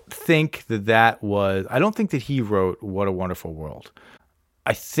don't think that he wrote "What a Wonderful World."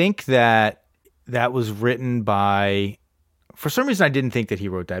 I think that was written by, for some reason I didn't think that he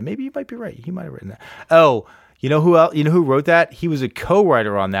wrote that. Maybe you might be right. He might have written that. Oh, you know who else? You know who wrote that? He was a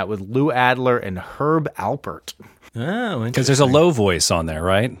co-writer on that with Lou Adler and Herb Alpert. Oh, because there's a low voice on there,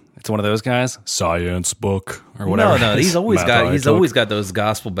 right? It's one of those guys, science book or whatever. No, he's always got those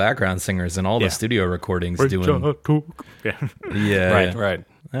gospel background singers in all the studio recordings doing. Yeah, right.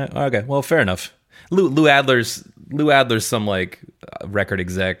 Okay, well, fair enough. Lou Adler's some like record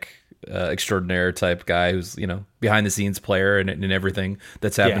exec extraordinaire type guy who's, behind the scenes player and everything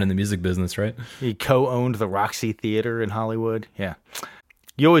that's happened in the music business, right? He co-owned the Roxy Theater in Hollywood. Yeah.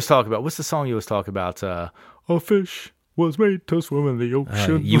 You always talk about, what's the song you always talk about? A fish was made to swim in the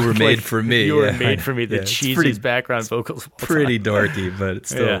ocean. You were made for me. You were made for me. The cheesiest background vocals. Pretty dorky, but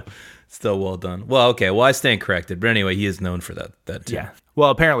it's still well done. Well, okay. Well, I stand corrected. But anyway, he is known for that too. Yeah. Well,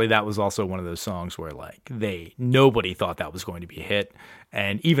 apparently that was also one of those songs where nobody thought that was going to be a hit.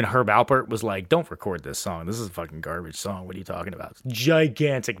 And even Herb Alpert was like, don't record this song. This is a fucking garbage song. What are you talking about?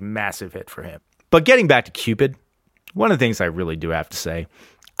 Gigantic, massive hit for him. But getting back to Cupid, one of the things I really do have to say,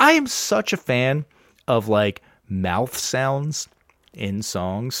 I am such a fan of mouth sounds in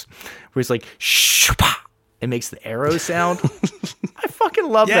songs where it's like, shoo-pa. It makes the arrow sound. I fucking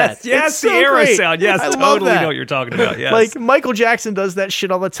love that. Yes, it's so the arrow great. sound. Yes, I totally know what you're talking about. Yes. Michael Jackson does that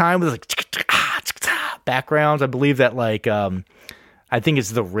shit all the time with backgrounds. I believe that I think it's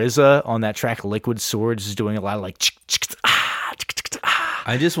the RZA on that track Liquid Swords is doing a lot of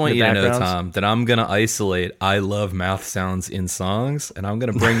I just want you to know, Tom, that I'm going to isolate I love mouth sounds in songs, and I'm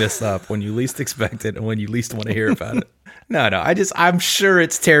going to bring this up when you least expect it and when you least want to hear about it. No, I'm sure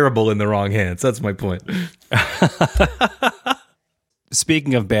it's terrible in the wrong hands. That's my point.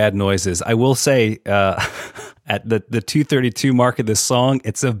 Speaking of bad noises, I will say at the 2:32 mark of this song,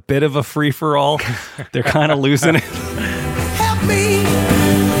 it's a bit of a free-for-all. They're kind of losing it. Help me,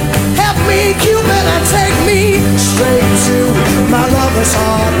 Cupid, and take me straight to my lover's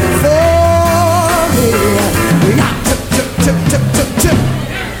heart for me. Tip, tip, tip, tip.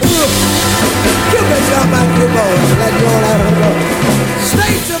 Cupid, jump out your bones, let go.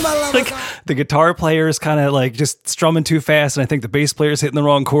 Straight to my lover's heart. The guitar player is kind of just strumming too fast, and I think the bass player's hitting the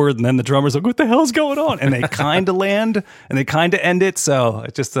wrong chord, and then the drummer's like, what the hell's going on? And they kind of land, and they kind of end it, so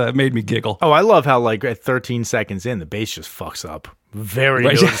it just made me giggle. Oh, I love how at 13 seconds in, the bass just fucks up very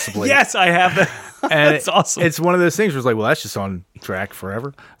noticeably. Yes, I have that. And it's awesome. It's one of those things where it's like, well, that's just on track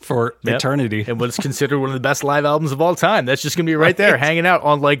forever. For eternity. And what's considered one of the best live albums of all time. That's just going to be right there, hanging out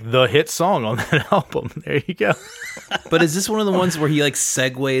on the hit song on that album. There you go. But is this one of the ones where he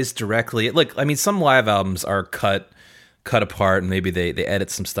segues directly? Some live albums are cut apart and maybe they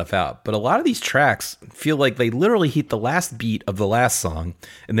edit some stuff out. But a lot of these tracks feel like they literally hit the last beat of the last song.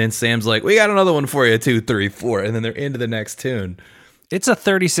 And then Sam's like, we got another one for you, 2, 3, 4. And then they're into the next tune. It's a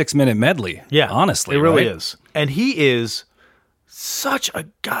 36-minute medley. Yeah. Honestly. It really right? is. And he is such a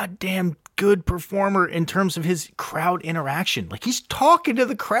goddamn good performer in terms of his crowd interaction. He's talking to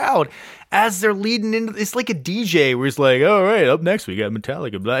the crowd as they're leading into it's like a DJ where he's like, all right, up next we got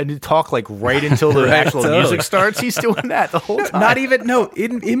Metallica, and he talk right until the actual music starts. He's doing that the whole time. Not even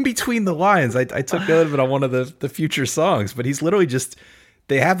in between the lines. I took note of it on one of the future songs, but he's literally just,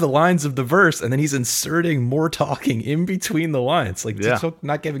 they have the lines of the verse and then he's inserting more talking in between the lines,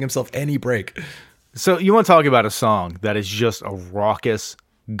 not giving himself any break. So you want to talk about a song that is just a raucous,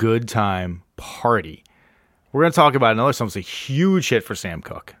 good time party. We're going to talk about another song that's a huge hit for Sam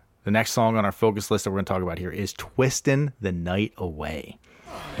Cooke. The next song on our focus list that we're going to talk about here is Twistin' the Night Away.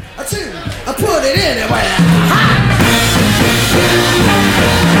 I put it anywhere.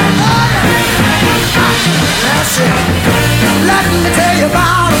 Let me tell you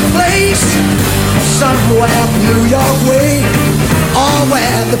about a place somewhere New York way,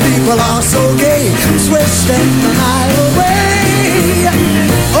 where the people are so gay, twisting the night away.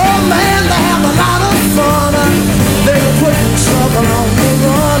 Oh man, they have a lot of fun. They put trouble on the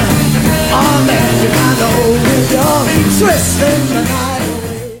run. Oh man, you kinda old and young, twisting the night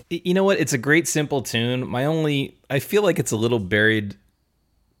away. You know what? It's a great simple tune. I feel like it's a little buried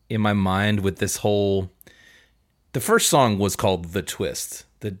in my mind with this whole. The first song was called The Twist,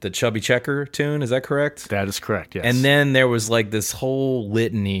 the Chubby Checker tune. Is that correct? That is correct, yes. And then there was this whole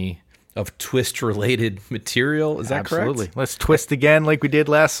litany of twist-related material. Is that correct? Absolutely. Let's twist again like we did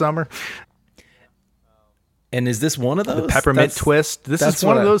last summer. And is this one of those? The Peppermint Twist. This is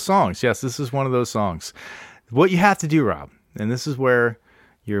one of those songs. Yes, this is one of those songs. What you have to do, Rob, and this is where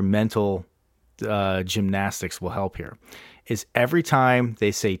your mental gymnastics will help here, is every time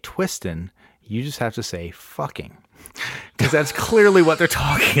they say twistin', you just have to say fucking. Because that's clearly what they're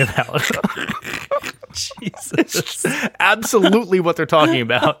talking about. Jesus. Absolutely what they're talking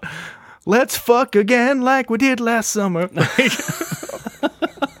about. Let's fuck again like we did last summer.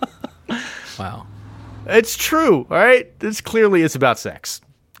 Wow. It's true, all right? This clearly is about sex.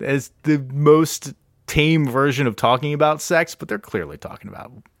 It's the most tame version of talking about sex, but they're clearly talking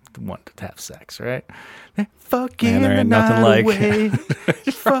about wanting to have sex, right? They're fucking there ain't the nothing night like- away.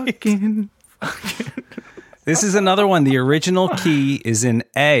 Fucking. This is another one. The original key is in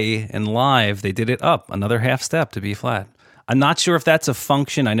A, and live they did it up another half step to B flat. I'm not sure if that's a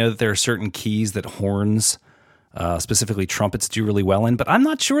function. I know that there are certain keys that horns, specifically trumpets, do really well in, but I'm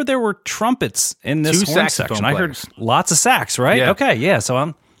not sure there were trumpets in this horn section. I heard lots of sax, right? Yeah. Okay, yeah, so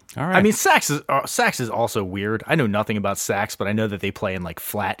I'm... All right. I mean, sax is also weird. I know nothing about sax, but I know that they play in like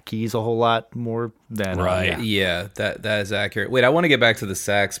flat keys a whole lot more than right. Yeah, that is accurate. Wait, I want to get back to the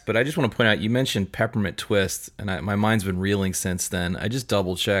sax, but I just want to point out you mentioned Peppermint Twist, and my mind's been reeling since then. I just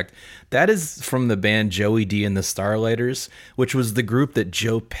double checked. That is from the band Joey D and the Starlighters, which was the group that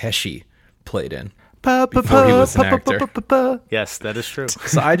Joe Pesci played in. Before he was an actor. Yes, that is true.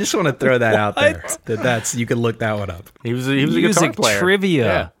 So I just want to throw that out there. That's you can look that one up. He was a guitar player. Trivia.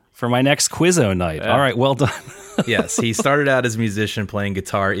 Yeah. For my next Quizzo night. Yeah. All right, well done. Yes, he started out as a musician playing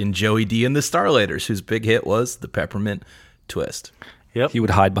guitar in Joey D and the Starlighters, whose big hit was the Peppermint Twist. Yep. He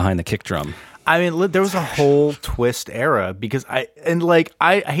would hide behind the kick drum. I mean, there was a whole Twist era because I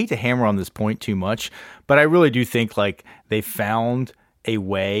hate to hammer on this point too much, but I really do think like they found a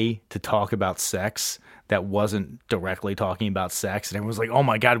way to talk about sex that wasn't directly talking about sex, and everyone's like, "Oh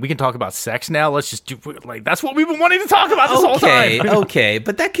my god, we can talk about sex now. Let's just do like that's what we've been wanting to talk about this whole time." Okay,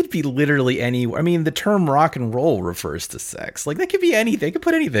 but that could be literally any. I mean, the term rock and roll refers to sex. Like that could be anything. They could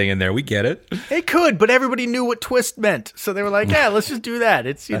put anything in there. We get it. It could, but everybody knew what twist meant, so they were like, "Yeah, let's just do that."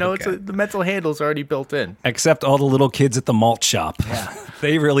 It's it's the mental handle's already built in. Except all the little kids at the malt shop. Yeah,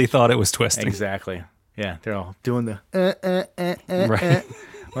 they really thought it was twisting. Exactly. Yeah, they're all doing the right.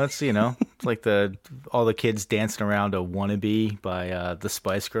 Well, it's it's like all the kids dancing around a "Wannabe" by the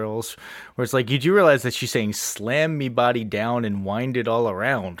Spice Girls, where it's like you do realize that she's saying "slam me body down and wind it all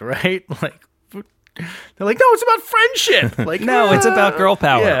around," right? Like they're like, no, it's about friendship. Like no, it's about girl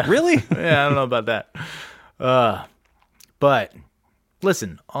power. Yeah. Really? Yeah, I don't know about that. But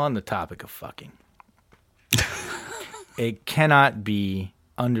listen, on the topic of fucking, it cannot be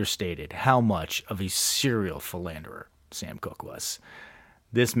understated how much of a serial philanderer Sam Cooke was.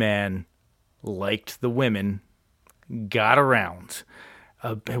 This man liked the women, got around.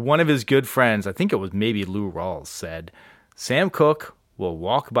 One of his good friends, I think it was maybe Lou Rawls, said, Sam Cooke will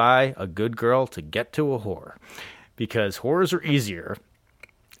walk by a good girl to get to a whore because whores are easier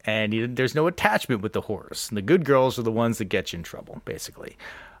and there's no attachment with the whores. And the good girls are the ones that get you in trouble, basically.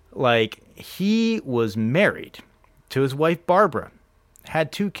 Like, he was married to his wife, Barbara,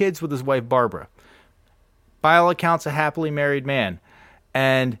 had 2 kids with his wife, Barbara. By all accounts, a happily married man.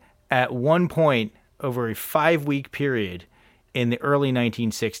 And at one point, over a 5-week period in the early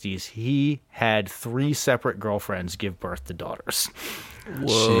 1960s, he had 3 separate girlfriends give birth to daughters.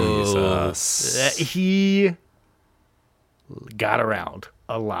 Whoa. Jesus. He got around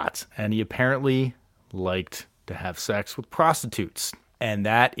a lot, and he apparently liked to have sex with prostitutes. And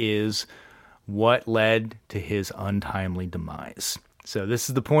that is what led to his untimely demise. So this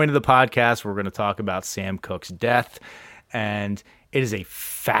is the point of the podcast. We're going to talk about Sam Cooke's death, and it is a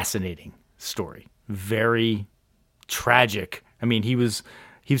fascinating story. Very tragic. I mean, he was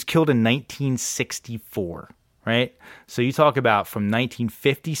killed in 1964, right? So you talk about from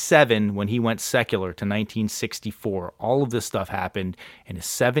 1957 when he went secular to 1964, all of this stuff happened in a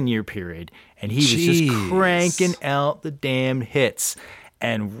 7-year period, and he was just cranking out the damn hits.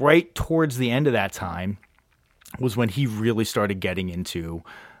 And right towards the end of that time was when he really started getting into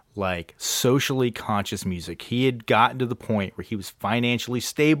like socially conscious music. He had gotten to the point where he was financially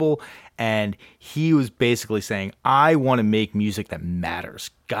stable and he was basically saying, I want to make music that matters.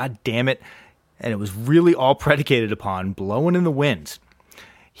 God damn it. And it was really all predicated upon Blowin' in the Wind.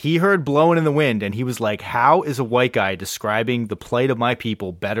 He heard Blowin' in the Wind and he was like, how is a white guy describing the plight of my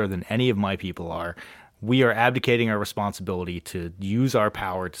people better than any of my people are? We are abdicating our responsibility to use our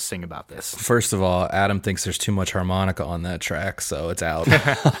power to sing about this. First of all, Adam thinks there's too much harmonica on that track, so it's out.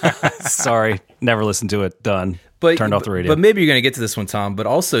 Sorry, never listened to it. Done. Turned off the radio. But maybe you're going to get to this one, Tom. But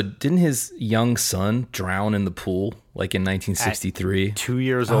also, didn't his young son drown in the pool, like in 1963? At 2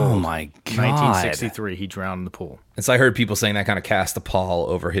 years old. Oh, my God. 1963, he drowned in the pool. And so I heard people saying that kind of cast a pall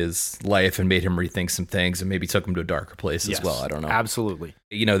over his life and made him rethink some things and maybe took him to a darker place as well. I don't know. Absolutely.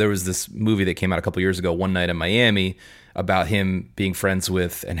 You know, there was this movie that came out a couple years ago, One Night in Miami, about him being friends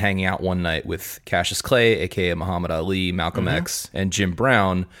with and hanging out one night with Cassius Clay, a.k.a. Muhammad Ali, Malcolm X, and Jim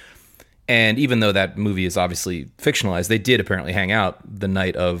Brown. And even though that movie is obviously fictionalized, they did apparently hang out the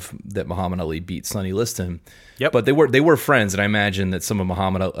night of that Muhammad Ali beat Sonny Liston. Yep. But they were friends, and I imagine that some of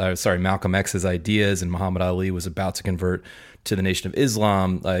Malcolm X's ideas, and Muhammad Ali was about to convert to the Nation of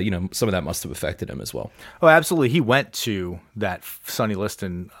Islam. Some of that must have affected him as well. Oh, absolutely. He went to that Sonny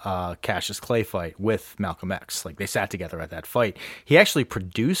Liston Cassius Clay fight with Malcolm X. Like they sat together at that fight. He actually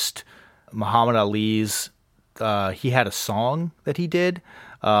produced Muhammad Ali's. He had a song that he did.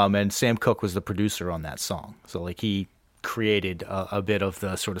 And Sam Cooke was the producer on that song. So like he created a bit of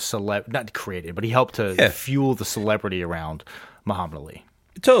the sort of not created, but he helped to fuel the celebrity around Muhammad Ali.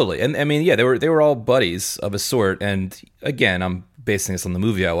 Totally. And I mean, yeah, they were all buddies of a sort. And again, I'm basing this on the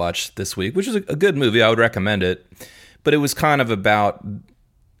movie I watched this week, which is a good movie. I would recommend it. But it was kind of about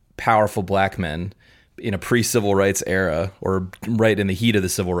powerful black men in a pre-civil rights era, or right in the heat of the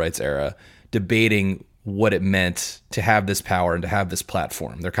civil rights era, debating what it meant to have this power and to have this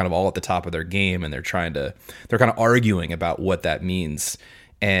platform. They're kind of all at the top of their game, and they're kind of arguing about what that means.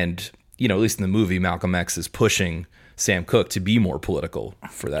 And, you know, at least in the movie, Malcolm X is pushing Sam Cooke to be more political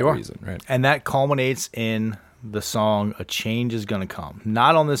for that reason, right? And that culminates in the song "A Change Is Gonna Come."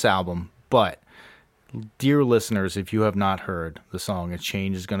 Not on this album, but dear listeners, if you have not heard the song "A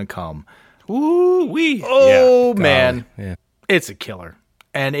Change Is Gonna Come," ooh-wee. Oh, man. Yeah. It's a killer.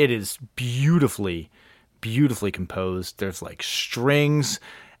 And it is beautifully composed. There's like strings,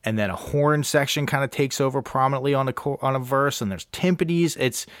 and then a horn section kind of takes over prominently on a verse, and there's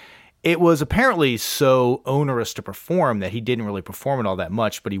timpanis. It was apparently so onerous to perform that he didn't really perform it all that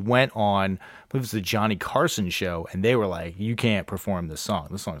much, but he went on, I believe it was the Johnny Carson show, and they were like, you can't perform this song.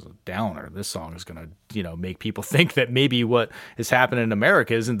 This song is a downer. This song is going to, make people think that maybe what is happening in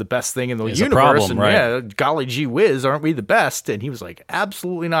America isn't the best thing in the universe. Problem, and right? Yeah, golly gee whiz, aren't we the best? And he was like,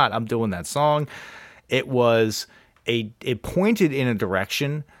 absolutely not. I'm doing that song. It pointed in a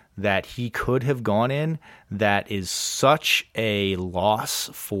direction that he could have gone in that is such a loss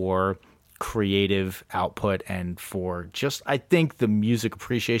for creative output and for just, I think, the music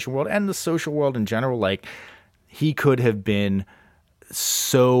appreciation world and the social world in general. Like, he could have been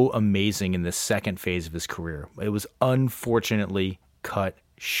so amazing in the second phase of his career. It was unfortunately cut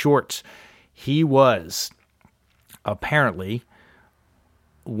short. He was apparently,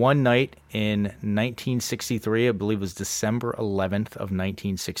 one night in 1963, I believe it was December 11th of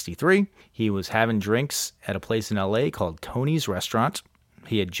 1963, he was having drinks at a place in LA called Tony's Restaurant.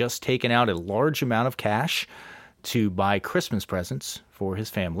 He had just taken out a large amount of cash to buy Christmas presents for his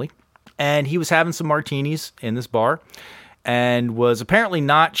family. And he was having some martinis in this bar and was apparently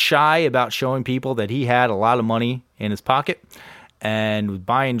not shy about showing people that he had a lot of money in his pocket and was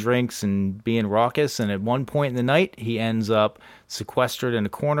buying drinks and being raucous. And at one point in the night, he ends up sequestered in a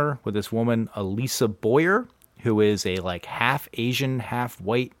corner with this woman, Elisa Boyer, who is a like half Asian, half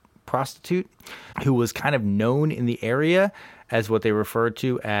white prostitute who was kind of known in the area as what they referred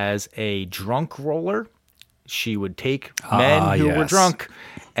to as a drunk roller. She would take men who were drunk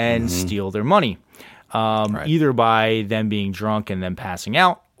and steal their money, either by them being drunk and then passing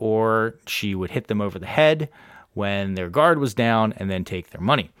out, or she would hit them over the head when their guard was down and then take their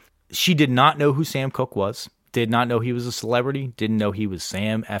money. She did not know who Sam Cooke was, did not know he was a celebrity, didn't know he was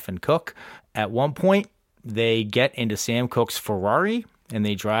Sam effing Cooke. At one point, they get into Sam Cooke's Ferrari and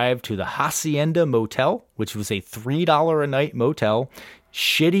they drive to the Hacienda Motel, which was a $3 a night motel.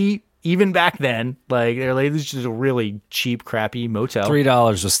 Shitty, even back then. Like, they're like, this is just a really cheap, crappy motel.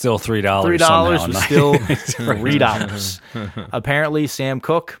 $3 was still $3. $3 was still $3. Apparently, Sam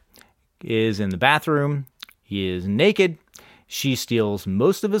Cooke is in the bathroom. He is naked. She steals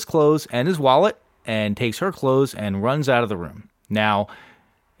most of his clothes and his wallet and takes her clothes and runs out of the room. Now,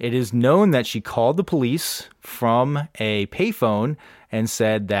 it is known that she called the police from a payphone and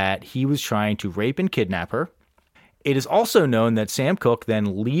said that he was trying to rape and kidnap her. It is also known that Sam Cooke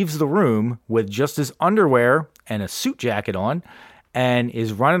then leaves the room with just his underwear and a suit jacket on and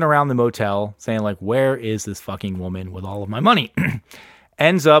is running around the motel saying, like, where is this fucking woman with all of my money?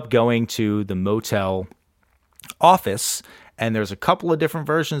 Ends up going to the motel office, and there's a couple of different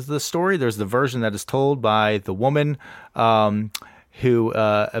versions of the story. There's the version that is told by the woman who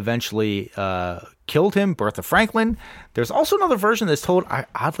eventually killed him, Bertha Franklin. There's also another version that's told,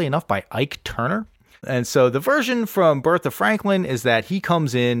 oddly enough, by Ike Turner. And so the version from Bertha Franklin is that he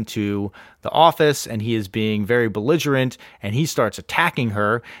comes into the office and he is being very belligerent and he starts attacking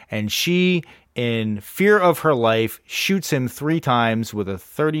her, and she, in fear of her life, shoots him 3 times with a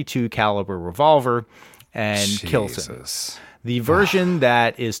 .32 caliber revolver and kills him. The version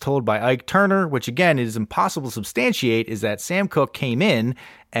that is told by Ike Turner, which again is impossible to substantiate, is that Sam Cooke came in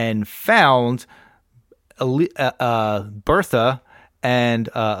and found Bertha and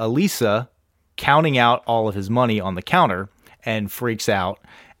Elisa counting out all of his money on the counter and freaks out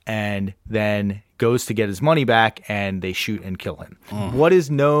and then goes to get his money back, and they shoot and kill him. What is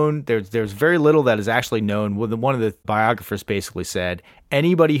known, there's very little that is actually known. One of the biographers basically said,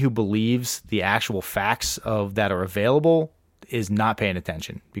 anybody who believes the actual facts of that are available is not paying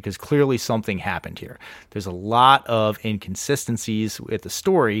attention, because clearly something happened here. There's a lot of inconsistencies with the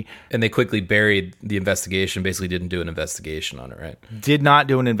story. And they quickly buried the investigation, basically didn't do an investigation on it, right? Did not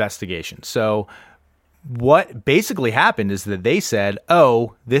do an investigation. So what basically happened is that they said,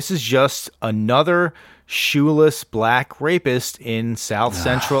 oh, this is just another shoeless black rapist in South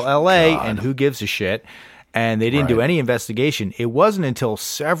Central LA, and who gives a shit? And they didn't do any investigation. It wasn't until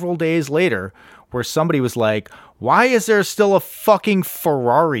several days later where somebody was like, why is there still a fucking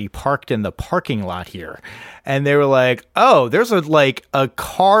Ferrari parked in the parking lot here? And they were like, oh, there's a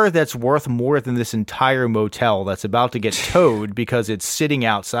car that's worth more than this entire motel that's about to get towed because it's sitting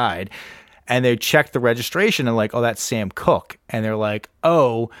outside. And they checked the registration and like, oh, that's Sam Cooke. And they're like,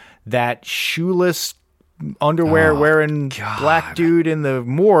 oh, that shoeless underwear wearing black dude in the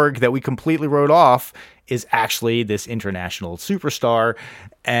morgue that we completely wrote off is actually this international superstar.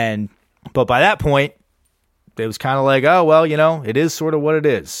 But by that point, it was kind of like, oh, well, it is sort of what it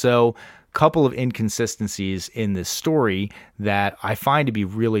is. So a couple of inconsistencies in this story that I find to be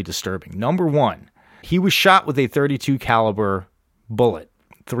really disturbing. Number one, he was shot with a .32 caliber bullet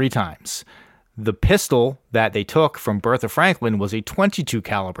 3 times. The pistol that they took from Bertha Franklin was a .22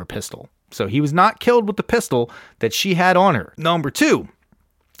 caliber pistol. So he was not killed with the pistol that she had on her. Number 2,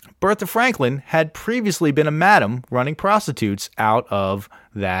 Bertha Franklin had previously been a madam running prostitutes out of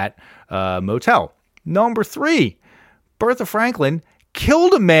that motel. Number 3, Bertha Franklin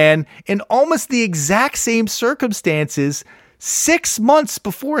killed a man in almost the exact same circumstances 6 months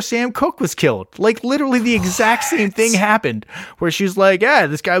before Sam Cooke was killed. Like literally the exact same thing happened where she's like, yeah,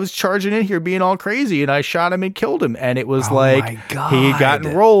 this guy was charging in here being all crazy and I shot him and killed him. And it was he had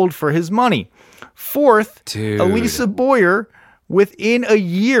gotten rolled for his money. 4th, Dude. Elisa Boyer, within a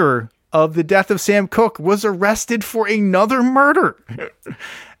year of the death of Sam Cooke, was arrested for another murder.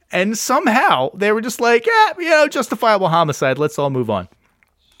 And somehow they were just like, yeah, justifiable homicide. Let's all move on.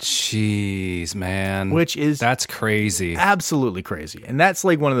 Jeez, man. That's crazy. Absolutely crazy. And that's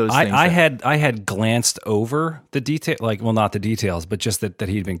like one of those things. I had glanced over the detail, not the details, but just that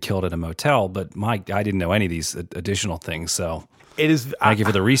he'd been killed at a motel. But I didn't know any of these additional things. So it is. Thank you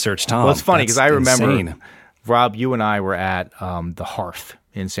for the research, Tom. Well, it's funny because I remember, insane. Rob, you and I were at the Hearth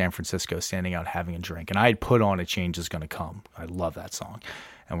in San Francisco, standing out having a drink, and I had put on "A Change Is Gonna Come." I love that song.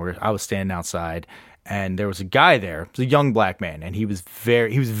 And I was standing outside, and there was a guy there, it was a young black man, and he was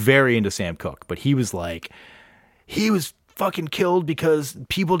very into Sam Cooke, but he was fucking killed because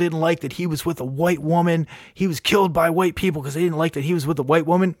people didn't like that he was with a white woman. He was killed by white people because they didn't like that he was with a white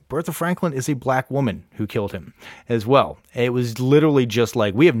woman. Bertha Franklin is a black woman who killed him as well. It was literally just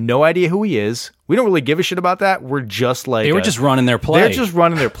like, we have no idea who he is. We don't really give a shit about that. We're just like... They were just running their play. They're just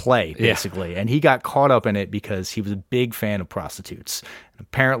running their play, basically. And he got caught up in it because he was a big fan of prostitutes. And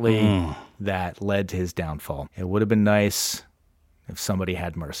apparently that led to his downfall. It would have been nice if somebody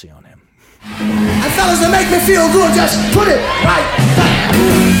had mercy on him. And fellas, that make me feel good, just put it right back.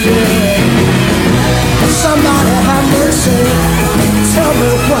 Somebody have mercy. Tell me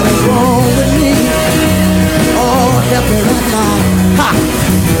what is wrong with me. Oh, help me right now. Ha!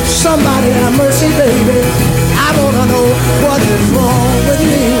 Somebody have mercy, baby. I wanna know what is wrong with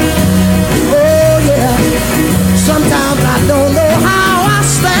me. Oh, yeah. Sometimes I don't know how I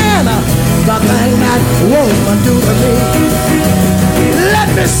stand the thing that woman do to me. Let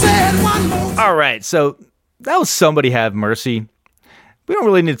me say it one more. All right, so that was Somebody Have Mercy. We don't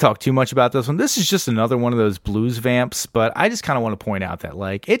really need to talk too much about this one. This is just another one of those blues vamps, but I just kind of want to point out that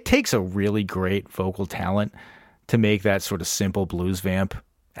it takes a really great vocal talent to make that sort of simple blues vamp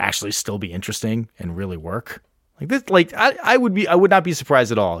actually still be interesting and really work. I would not be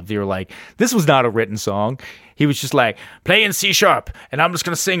surprised at all if they were like, this was not a written song. He was just like, play in C sharp, and I'm just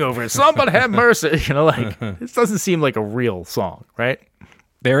going to sing over it. Somebody have mercy. This doesn't seem like a real song, right?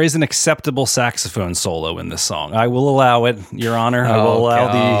 There is an acceptable saxophone solo in this song. I will allow it, Your Honor. I will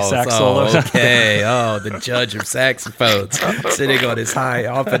allow the sax solo. Okay. Oh, the judge of saxophones sitting on his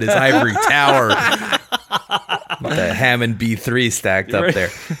off in his ivory tower. With the Hammond B3 stacked up there.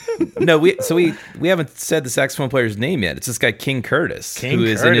 No, we haven't said the saxophone player's name yet. It's this guy King Curtis, who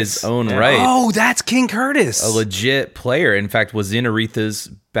is in his own right. Oh, that's King Curtis, a legit player. In fact, was in Aretha's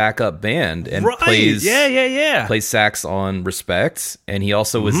backup band and plays sax on Respect, and he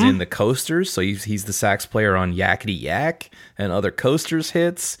also was in the Coasters. So he's the sax player on Yakety Yak and other Coasters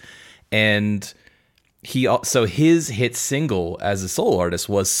hits, and his hit single as a solo artist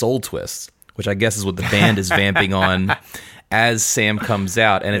was Soul Twist, which I guess is what the band is vamping on as Sam comes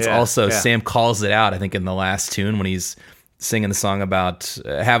out. And it's Sam calls it out, I think, in the last tune when he's singing the song about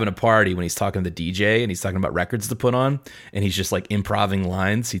having a party, when he's talking to the DJ and he's talking about records to put on. And he's just like improvising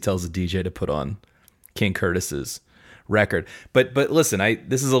lines. He tells the DJ to put on King Curtis's record. But listen,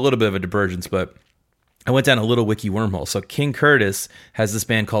 this is a little bit of a divergence, but I went down a little wiki wormhole. So King Curtis has this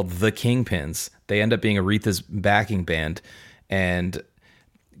band called The Kingpins. They end up being Aretha's backing band. And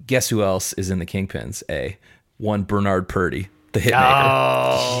guess who else is in the Kingpins? One Bernard Purdie, the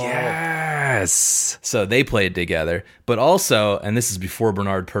hitmaker. Yes. So they played together, but also, and this is before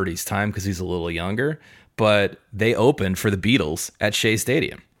Bernard Purdie's time because he's a little younger, but they opened for the Beatles at Shea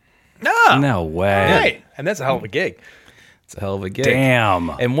Stadium. No way. Right. And that's a hell of a gig. It's a hell of a gig. Damn.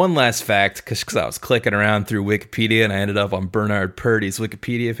 And one last fact, because I was clicking around through Wikipedia and I ended up on Bernard Purdie's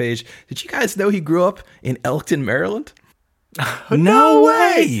Wikipedia page. Did you guys know he grew up in Elkton, Maryland? No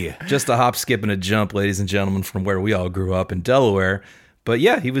way. Just a hop, skip, and a jump, ladies and gentlemen, from where we all grew up in Delaware. But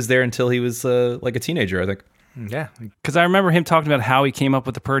yeah, he was there until he was like a teenager, I think. Yeah. Because I remember him talking about how he came up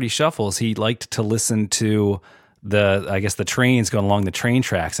with the Purdie Shuffles. He liked to listen to the trains going along the train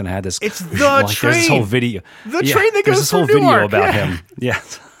tracks, and I had this. It's the There's train. this whole video. The train that there's goes this whole through video Newark. about Yeah. him. Yeah.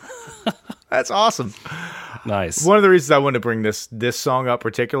 That's awesome. Nice. One of the reasons I wanted to bring this song up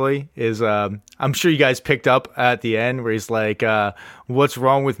particularly is I'm sure you guys picked up at the end where he's like, "What's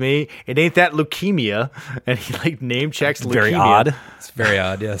wrong with me? It ain't that leukemia," and he like name checks leukemia. Very odd. It's very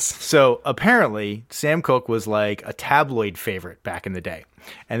odd, yes. So apparently, Sam Cooke was like a tabloid favorite back in the day.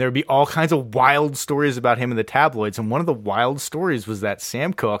 And there would be all kinds of wild stories about him in the tabloids. And one of the wild stories was that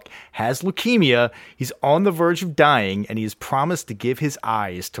Sam Cooke has leukemia. He's on the verge of dying, and he's promised to give his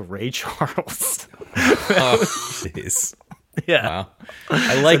eyes to Ray Charles. Oh, jeez. Yeah. Wow.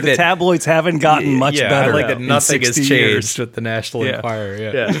 I like The that. tabloids haven't gotten much yeah, better. I like that in nothing has 60 changed years. with the National Yeah. Enquirer.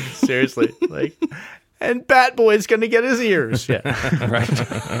 Yeah. Yeah, seriously. Like, and Bat Boy's going to get his ears. Yeah. Right.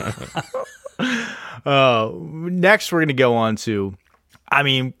 Next, we're going to go on to,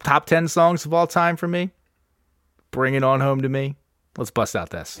 top 10 songs of all time for me. Bring It On Home to Me. Let's bust out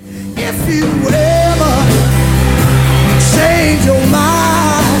this. If you ever change your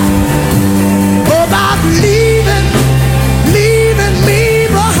mind about leaving me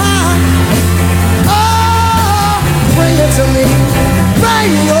behind, oh, bring it to me.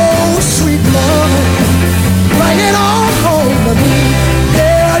 Bring your sweet love. Bring it on home to me.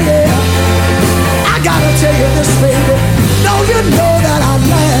 Yeah, yeah. I gotta tell you this, baby. Don't you know that I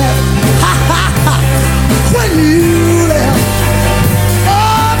laughed? Ha, ha, ha. When you left.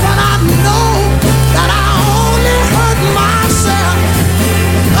 Oh, but I know that I only hurt myself.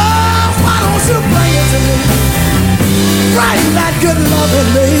 Oh, why don't you bring it to me? Bring that good loving,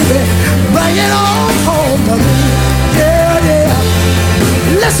 baby. Bring it on home to me. Yeah, yeah.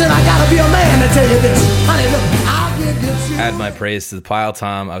 Listen, I gotta be a man to tell you this. Honey, look, I'll give you two. Add my praise to the pile,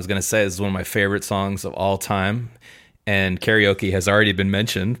 Tom. I was going to say this is one of my favorite songs of all time. And karaoke has already been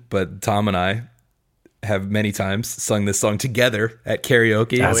mentioned, but Tom and I have many times sung this song together at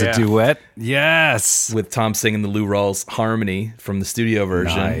karaoke. As a duet. Yes. With Tom singing the Lou Rawls harmony from the studio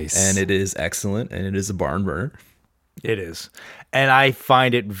version. Nice. And it is excellent, and it is a barn burner. It is. And I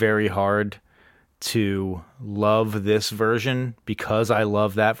find it very hard to love this version because I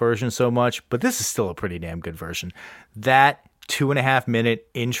love that version so much, but this is still a pretty damn good version. That 2.5 minute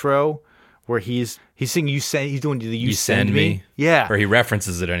intro where he's singing he's doing the you send me. Yeah. Or he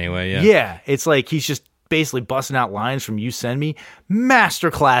references it anyway, yeah. Yeah. It's like he's just basically busting out lines from You Send Me.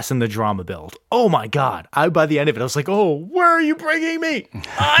 Masterclass in the drama build. Oh my God. By the end of it, I was like, oh, where are you bringing me?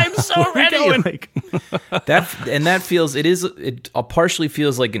 I'm so ready. Like, That feels it partially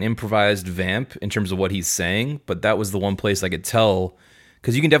feels like an improvised vamp in terms of what he's saying, but that was the one place I could tell,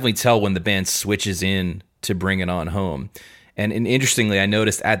 because you can definitely tell when the band switches in to Bring It On Home. And interestingly, I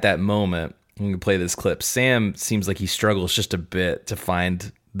noticed at that moment, I'm going to play this clip, Sam seems like he struggles just a bit to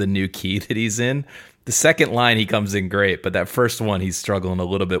find the new key that he's in. The second line, he comes in great, but that first one, he's struggling a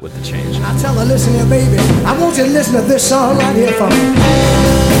little bit with the change. I tell her, listen here, baby. I want you to listen to this song right here from me.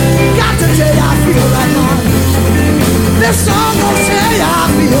 Got to tell you how I feel right now. This song gonna tell you how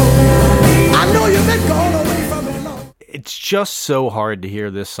I feel. I know you've been gone away from me long. it's just so hard to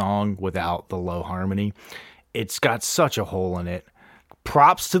hear this song without the low harmony. It's got such a hole in it.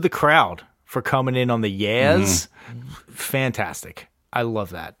 Props to the crowd for coming in on the yes. Fantastic. I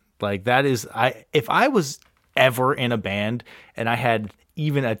love that. Like that is if I was ever in a band and I had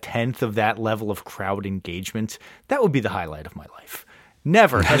even a 10th of that level of crowd engagement, that would be the highlight of my life.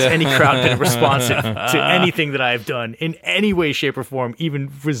 Never has any crowd been responsive to anything that I've done in any way, shape, or form,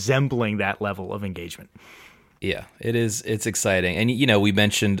 even resembling that level of engagement. Yeah, it is. It's exciting. And, you know, we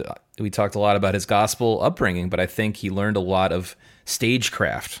talked a lot about his gospel upbringing, but I think he learned a lot of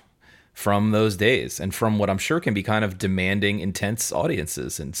stagecraft from those days and from what I'm sure can be kind of demanding, intense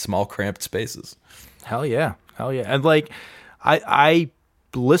audiences in small, cramped spaces. Hell yeah. Hell yeah. And like, I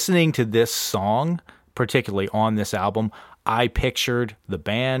listening to this song, particularly on this album, I pictured the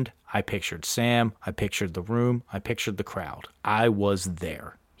band, I pictured Sam, I pictured the room, I pictured the crowd. I was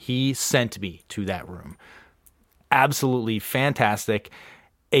there. He sent me to that room. Absolutely fantastic.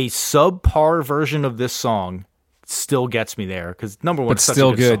 a subpar version of this song still gets me there because number one, But it's such a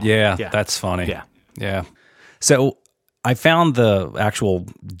still good good. song. Yeah, that's funny. Yeah. Yeah. So I found the actual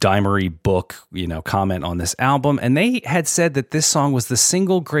Dimery book, comment on this album, and they had said that this song was the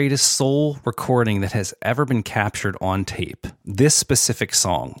single greatest soul recording that has ever been captured on tape. This specific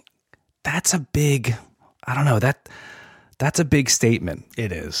song. That's a big, I don't know, that's a big statement.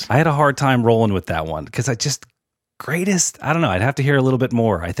 It is. I had a hard time rolling with that one because greatest, I don't know, I'd have to hear a little bit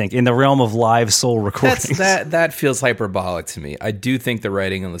more, I think, in the realm of live soul recordings. That feels hyperbolic to me. I do think the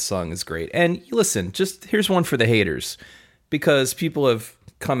writing on the song is great. And listen, just here's one for the haters, because people have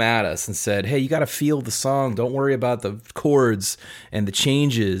come at us and said, hey, you got to feel the song. Don't worry about the chords and the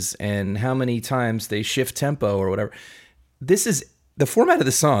changes and how many times they shift tempo or whatever. The format of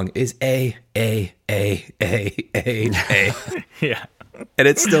the song is A. Yeah. And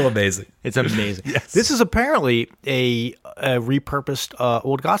it's still amazing. It's amazing. Yes. This is apparently a repurposed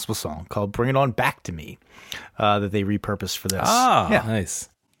old gospel song called Bring It On Back to Me that they repurposed for this. Ah, yeah. Nice.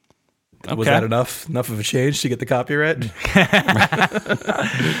 Okay. Was that enough of a change to get the copyright?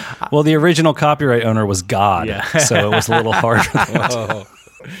 Well, the original copyright owner was God, so it was a little hard. Oh.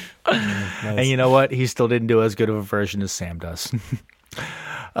 Nice. And you know what? He still didn't do as good of a version as Sam does.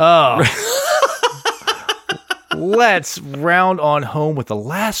 Oh. Let's round on home with the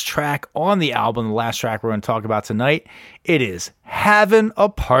last track on the album, the last track we're going to talk about tonight. It is Having a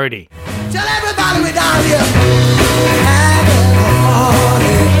Party. Tell everybody we're down here having a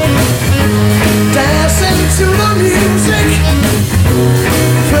party, dancing to the music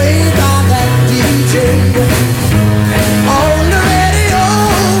played by that DJ on the radio.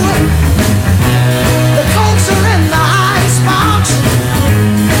 The Cokes are in the icebox,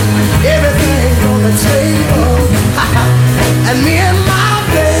 everything on the table, and me and my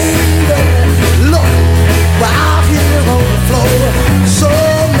baby, look, we're out here on the floor. So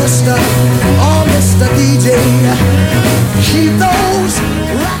Mr. DJ, keep those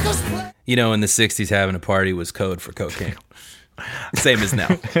records playing. In the 60s, having a party was code for cocaine. Same as now.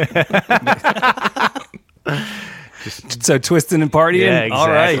 So twisting and partying? Yeah, exactly. All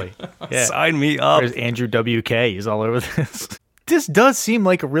right. Yeah. Sign me up. There's Andrew WK. He's all over this. This does seem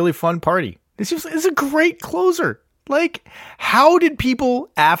like a really fun party. It's a great closer. Like, how did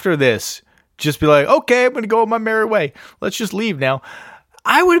people after this just be like, okay, I'm going to go my merry way. Let's just leave now.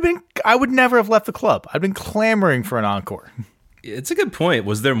 I would never have left the club. I've been clamoring for an encore. It's a good point.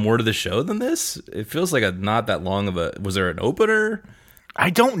 Was there more to the show than this? It feels like not that long of a... Was there an opener? I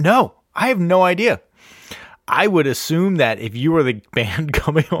don't know. I have no idea. I would assume that if you were the band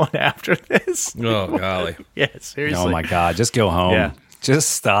coming on after this... Oh, golly. Yeah, seriously. Oh, my God. Just go home. Yeah.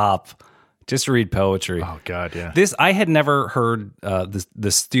 Just stop. Just read poetry. Oh, God, yeah. I had never heard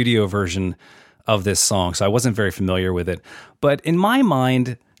the studio version of this song, so I wasn't very familiar with it. But in my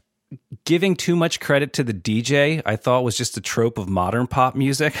mind, giving too much credit to the DJ, I thought was just a trope of modern pop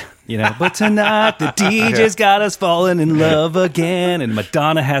music. But tonight the DJ's got us falling in love again. And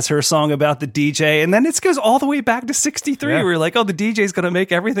Madonna has her song about the DJ. And then it goes all the way back to 63. Yeah. Where you're like, oh, the DJ's going to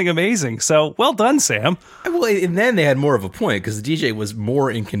make everything amazing. So well done, Sam. Well, and then they had more of a point because the DJ was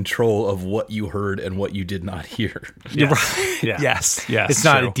more in control of what you heard and what you did not hear. Yeah. Yes. It's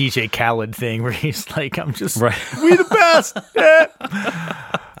not true. a DJ Khaled thing where he's like, I'm just, Right. we the best. Yeah.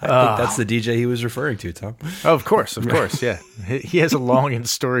 I think that's the DJ he was referring to, Tom. Oh, of course, yeah. He has a long and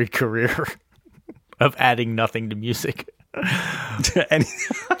storied career of adding nothing to music. But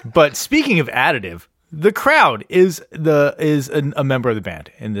speaking of additive, the crowd is a member of the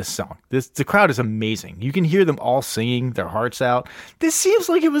band in this song. The crowd is amazing. You can hear them all singing their hearts out. This seems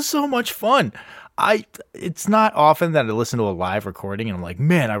like it was so much fun. It's not often that I listen to a live recording and I'm like,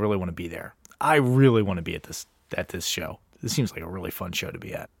 man, I really want to be there. I really want to be at this show. This seems like a really fun show to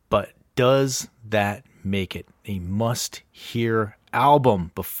be at. But does that make it a must-hear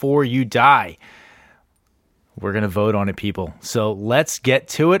album before you die? We're going to vote on it, people. So let's get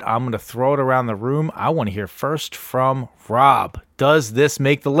to it. I'm going to throw it around the room. I want to hear first from Rob. Does this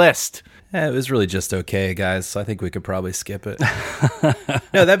make the list? It was really just okay, guys. So I think we could probably skip it.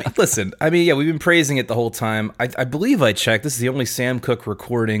 Listen, we've been praising it the whole time. I believe I checked. This is the only Sam Cooke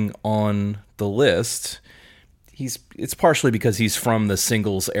recording on the list. It's partially because he's from the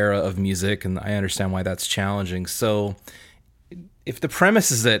singles era of music, and I understand why that's challenging. So if the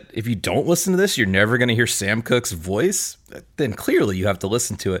premise is that if you don't listen to this, you're never going to hear Sam Cooke's voice, then clearly you have to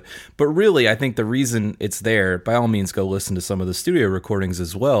listen to it. But really, I think the reason it's there, by all means, go listen to some of the studio recordings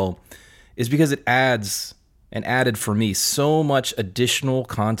as well, is because it adds, and added for me, so much additional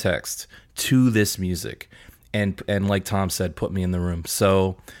context to this music. And like Tom said, put me in the room.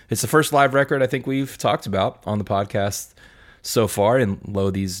 So it's the first live record I think we've talked about on the podcast so far in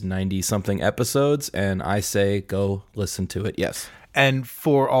these 90-something episodes, and I say go listen to it. Yes. And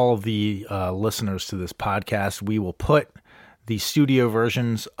for all of the listeners to this podcast, we will put the studio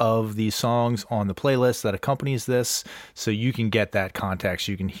versions of these songs on the playlist that accompanies this, so you can get that context.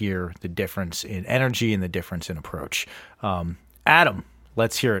 You can hear the difference in energy and the difference in approach. Adam,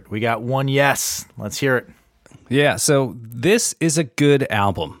 let's hear it. We got one yes. Let's hear it. Yeah, so this is a good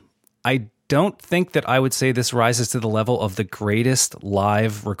album. I don't think that I would say this rises to the level of the greatest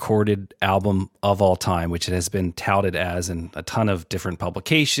live recorded album of all time, which it has been touted as in a ton of different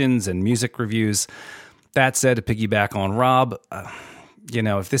publications and music reviews. That said, to piggyback on Rob,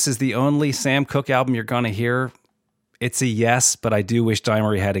 if this is the only Sam Cooke album you're going to hear, it's a yes, but I do wish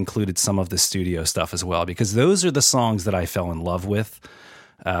Dimery had included some of the studio stuff as well, because those are the songs that I fell in love with.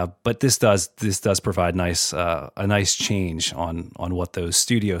 But this does provide a nice change on what those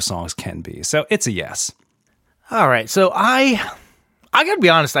studio songs can be. So it's a yes. All right. So I got to be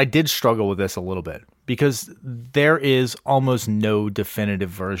honest, I did struggle with this a little bit, because there is almost no definitive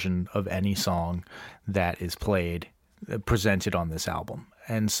version of any song that is presented on this album.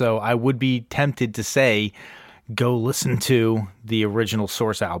 And so I would be tempted to say, go listen to the original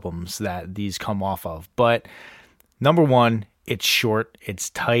Source albums that these come off of. But number one, it's short,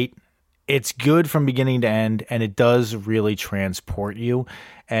 it's tight, it's good from beginning to end, and it does really transport you.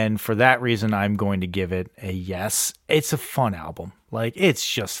 And for that reason, I'm going to give it a yes. It's a fun album. Like, it's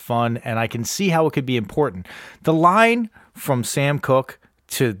just fun, and I can see how it could be important. The line from Sam Cooke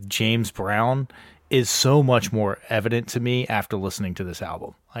to James Brown is so much more evident to me after listening to this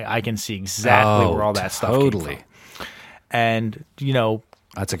album. I can see exactly where all that stuff came from. And,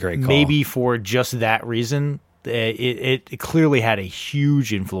 that's a great call. Maybe for just that reason, it clearly had a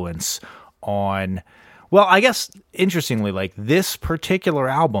huge influence on... Well, I guess, interestingly, like, this particular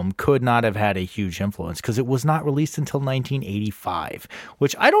album could not have had a huge influence because it was not released until 1985,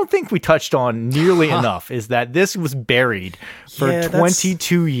 which I don't think we touched on nearly enough, is that this was buried for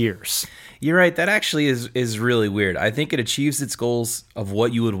 22 years. You're right. That actually is really weird. I think it achieves its goals of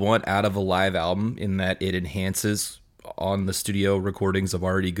what you would want out of a live album, in that it enhances on the studio recordings of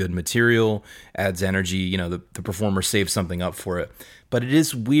already good material, adds energy, the performer saves something up for it. But it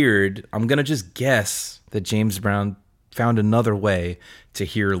is weird. I'm going to just guess that James Brown found another way to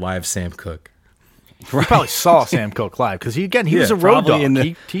hear live Sam Cooke. You probably saw Sam Cooke live, because he was a road dog.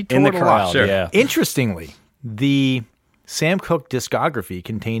 He toured a lot. Sure. Yeah. Interestingly, the Sam Cooke discography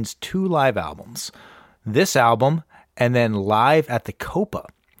contains 2 live albums. This album, and then live at the Copa.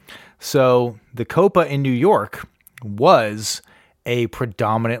 So the Copa in New York was a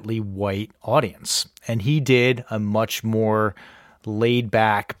predominantly white audience, and he did a much more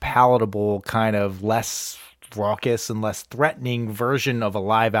laid-back, palatable, kind of less raucous and less threatening version of a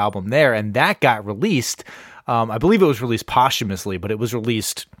live album there, and that got released. I believe it was released posthumously, but it was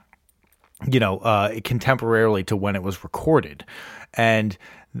released, contemporarily to when it was recorded. And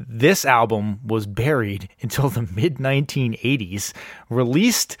this album was buried until the mid-1980s,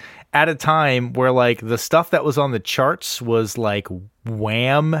 released at a time where, like, the stuff that was on the charts was like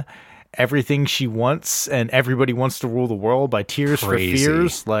Wham!, Everything She Wants, and Everybody Wants to Rule the World by Tears for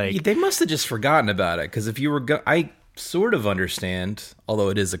Fears. Like, they must have just forgotten about it, because if you were I sort of understand, although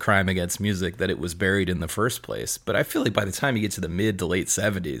it is a crime against music, that it was buried in the first place. But I feel like by the time you get to the mid to late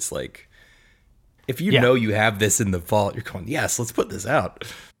 70s, like, if you know you have this in the vault, you're going, yes, let's put this out.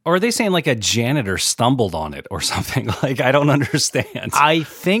 Or are they saying like a janitor stumbled on it or something? Like, I don't understand. I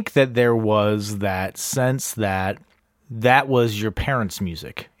think that there was that sense that was your parents'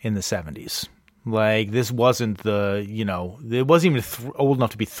 music in the 70s. Like, this wasn't it wasn't even old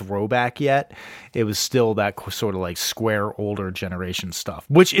enough to be throwback yet. It was still that sort of like Square older generation stuff,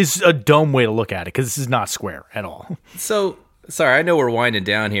 which is a dumb way to look at it, because this is not Square at all. So, sorry, I know we're winding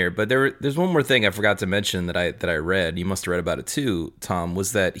down here, but there's one more thing I forgot to mention that I read. You must have read about it too, Tom,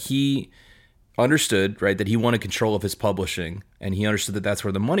 was that he understood, right, that he wanted control of his publishing, and he understood that that's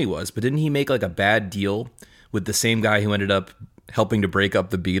where the money was. But didn't he make like a bad deal with the same guy who ended up helping to break up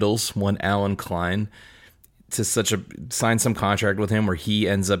the Beatles, one Alan Klein, to sign some contract with him where he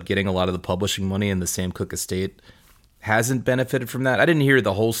ends up getting a lot of the publishing money, and the Sam Cooke estate hasn't benefited from that? I didn't hear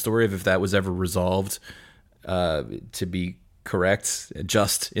the whole story of if that was ever resolved to be correct,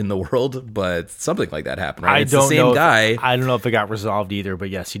 just in the world, but something like that happened, right? I don't know if it got resolved either, but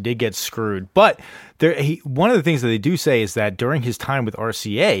yes, he did get screwed. But one of the things that they do say is that during his time with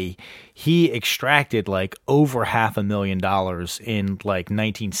RCA, he extracted like over $500,000 in like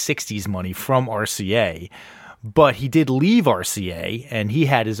 1960s money from RCA. But he did leave RCA, and he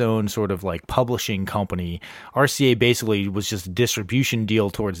had his own sort of like publishing company. RCA basically was just a distribution deal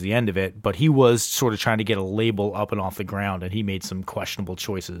towards the end of it, but he was sort of trying to get a label up and off the ground, and he made some questionable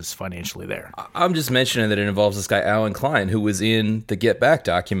choices financially there. I'm just mentioning that it involves this guy, Alan Klein, who was in the Get Back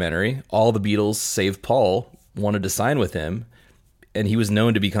documentary. All the Beatles, save Paul, wanted to sign with him, and he was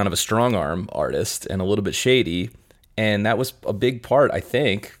known to be kind of a strong arm artist and a little bit shady, and that was a big part, I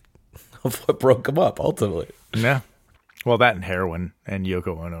think, of what broke him up ultimately. Yeah. Well, that and heroin and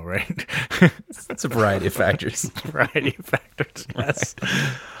Yoko Ono, right? It's a variety of factors. Variety of factors, yes.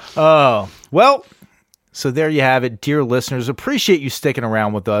 Oh, well, so there you have it, dear listeners. Appreciate you sticking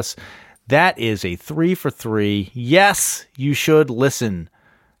around with us. That is a 3 for 3. Yes, you should listen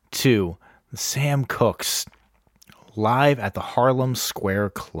to Sam Cooke's live at the Harlem Square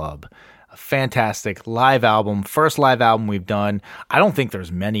Club. A fantastic live album. First live album we've done. I don't think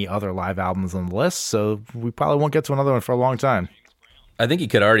there's many other live albums on the list, so we probably won't get to another one for a long time. I think you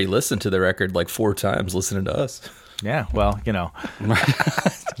could already listen to the record like 4 times listening to us. Yeah, well, you know. You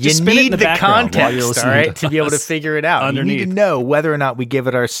Just spin it in need the the background while you're context, all listening right, to to be able to us figure it out. You need underneath. to know whether or not we give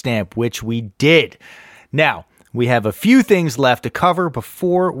it our stamp, which we did. Now, we have a few things left to cover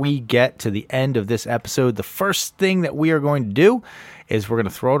before we get to the end of this episode. The first thing that we are going to do is we're going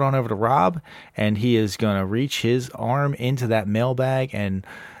to throw it on over to Rob, and he is going to reach his arm into that mailbag and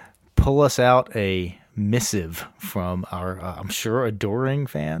pull us out a missive from our, I'm sure, adoring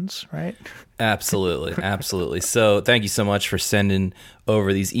fans, right? Absolutely. Absolutely. So thank you so much for sending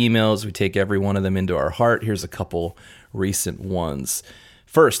over these emails. We take every one of them into our heart. Here's a couple recent ones.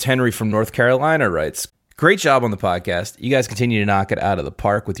 First, Henry from North Carolina writes, great job on the podcast. You guys continue to knock it out of the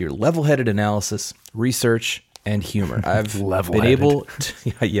park with your level-headed analysis, research, and humor. I've been able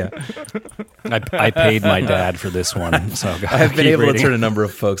to, yeah. I paid my dad for this one, so I have been able to turn a number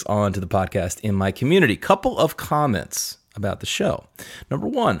of folks on to the podcast in my community. Couple of comments about the show. Number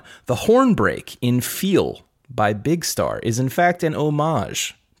one, the horn break in Feel by Big Star is in fact an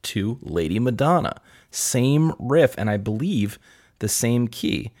homage to Lady Madonna. Same riff, and I believe the same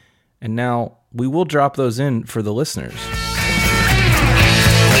key. And now we will drop those in for the listeners.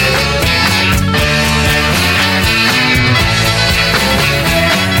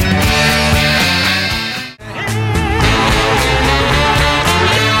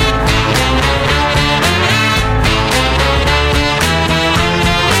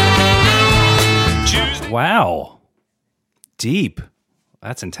 Wow. Deep.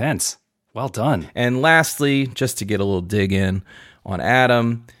 That's intense. Well done. And lastly, just to get a little dig in on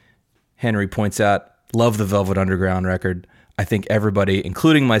Adam, Henry points out, love the Velvet Underground record. I think everybody,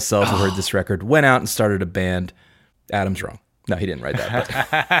 including myself who heard this record, went out and started a band. Adam's wrong. No, he didn't write that.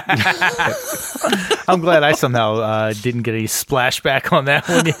 But. I'm glad I somehow didn't get any splashback on that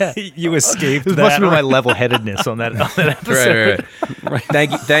one yet. You escaped It that. must have been my level-headedness on that episode. Right.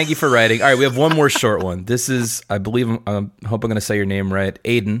 Thank you for writing. All right, we have one more short one. This is, I believe, I hope I'm going to say your name right,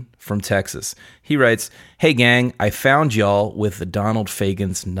 Aiden from Texas. He writes, hey gang, I found y'all with the Donald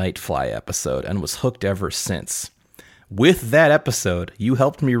Fagen's Nightfly episode and was hooked ever since. With that episode, you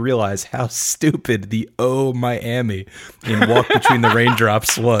helped me realize how stupid the Oh Miami in Walk Between the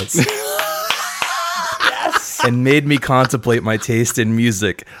Raindrops was. Yes. And made me contemplate my taste in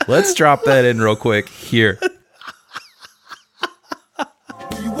music. Let's drop that in real quick here.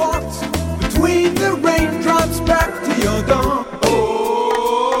 You walked between the raindrops back to your dawn.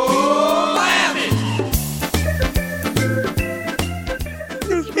 Oh, Miami.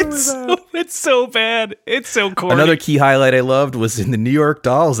 It's so bad. It's so corny. Another key highlight I loved was in the New York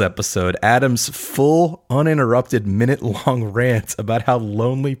Dolls episode, Adam's full, uninterrupted, minute-long rant about how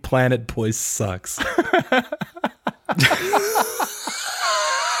Lonely Planet Boys sucks.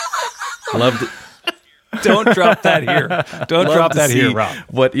 Loved it. Don't drop that here. Don't Love drop to that see here, Rob.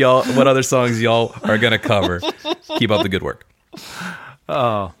 What other songs y'all are gonna cover? Keep up the good work.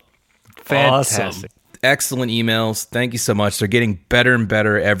 Fantastic. Awesome. Excellent emails. Thank you so much. They're getting better and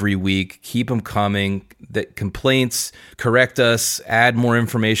better every week. Keep them coming. The complaints, correct us, add more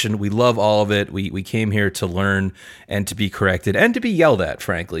information. We love all of it. We came here to learn and to be corrected and to be yelled at,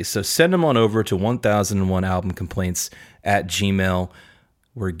 frankly. So send them on over to 1001albumcomplaints@gmail.com.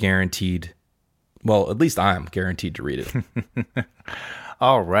 We're guaranteed, well, at least I'm guaranteed to read it.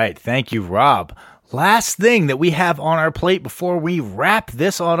 All right. Thank you, Rob. Last thing that we have on our plate before we wrap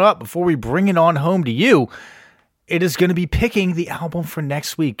this on up, before we bring it on home to you, it is going to be picking the album for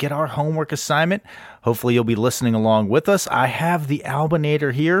next week. Get our homework assignment. Hopefully you'll be listening along with us. I have the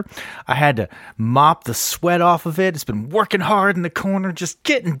Albinator here. I had to mop the sweat off of it. It's been working hard in the corner, just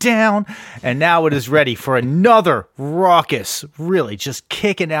getting down. And now it is ready for another raucous, really just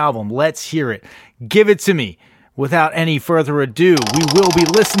kicking album. Let's hear it. Give it to me. without any further ado, we will be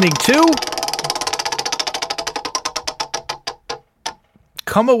listening to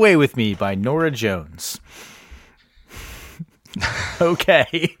Come Away With Me by Norah Jones.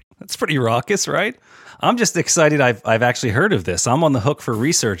 Okay. That's pretty raucous, right? I'm just excited I've actually heard of this. I'm on the hook for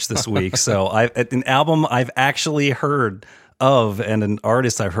research this week. So an album I've actually heard of and an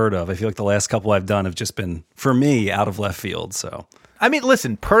artist I've heard of. I feel like the last couple I've done have just been, for me, out of left field. So I mean,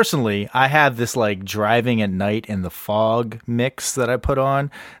 listen, personally, I have this like driving at night in the fog mix that I put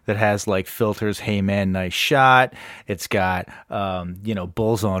on that has like Filter's Hey Man, Nice Shot. It's got,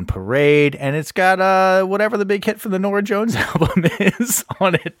 Bulls on Parade, and it's got whatever the big hit from the Norah Jones album is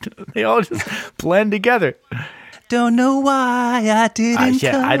on it. They all just blend together. Don't know why I didn't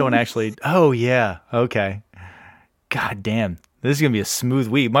come. I don't actually. Oh, yeah. Okay. God damn. This is going to be a smooth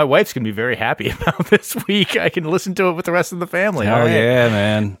week. My wife's going to be very happy about this week. I can listen to it with the rest of the family. Oh, yeah,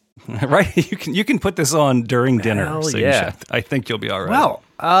 man. Right? You can put this on during dinner. Hell so yeah. I think you'll be all right. Well,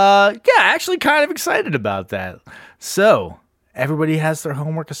 actually kind of excited about that. So, everybody has their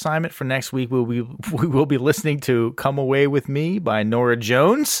homework assignment for next week. We will be listening to Come Away With Me by Norah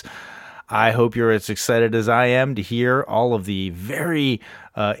Jones. I hope you're as excited as I am to hear all of the very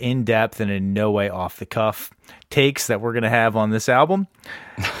in-depth and in no way off-the-cuff takes that we're going to have on this album.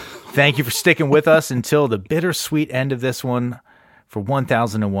 Thank you for sticking with us until the bittersweet end of this one. For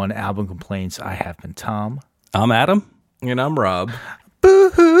 1001 Album Complaints, I have been Tom. I'm Adam. And I'm Rob.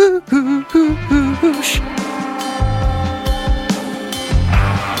 Boo-hoo-hoo-hoo-hoo-hoo.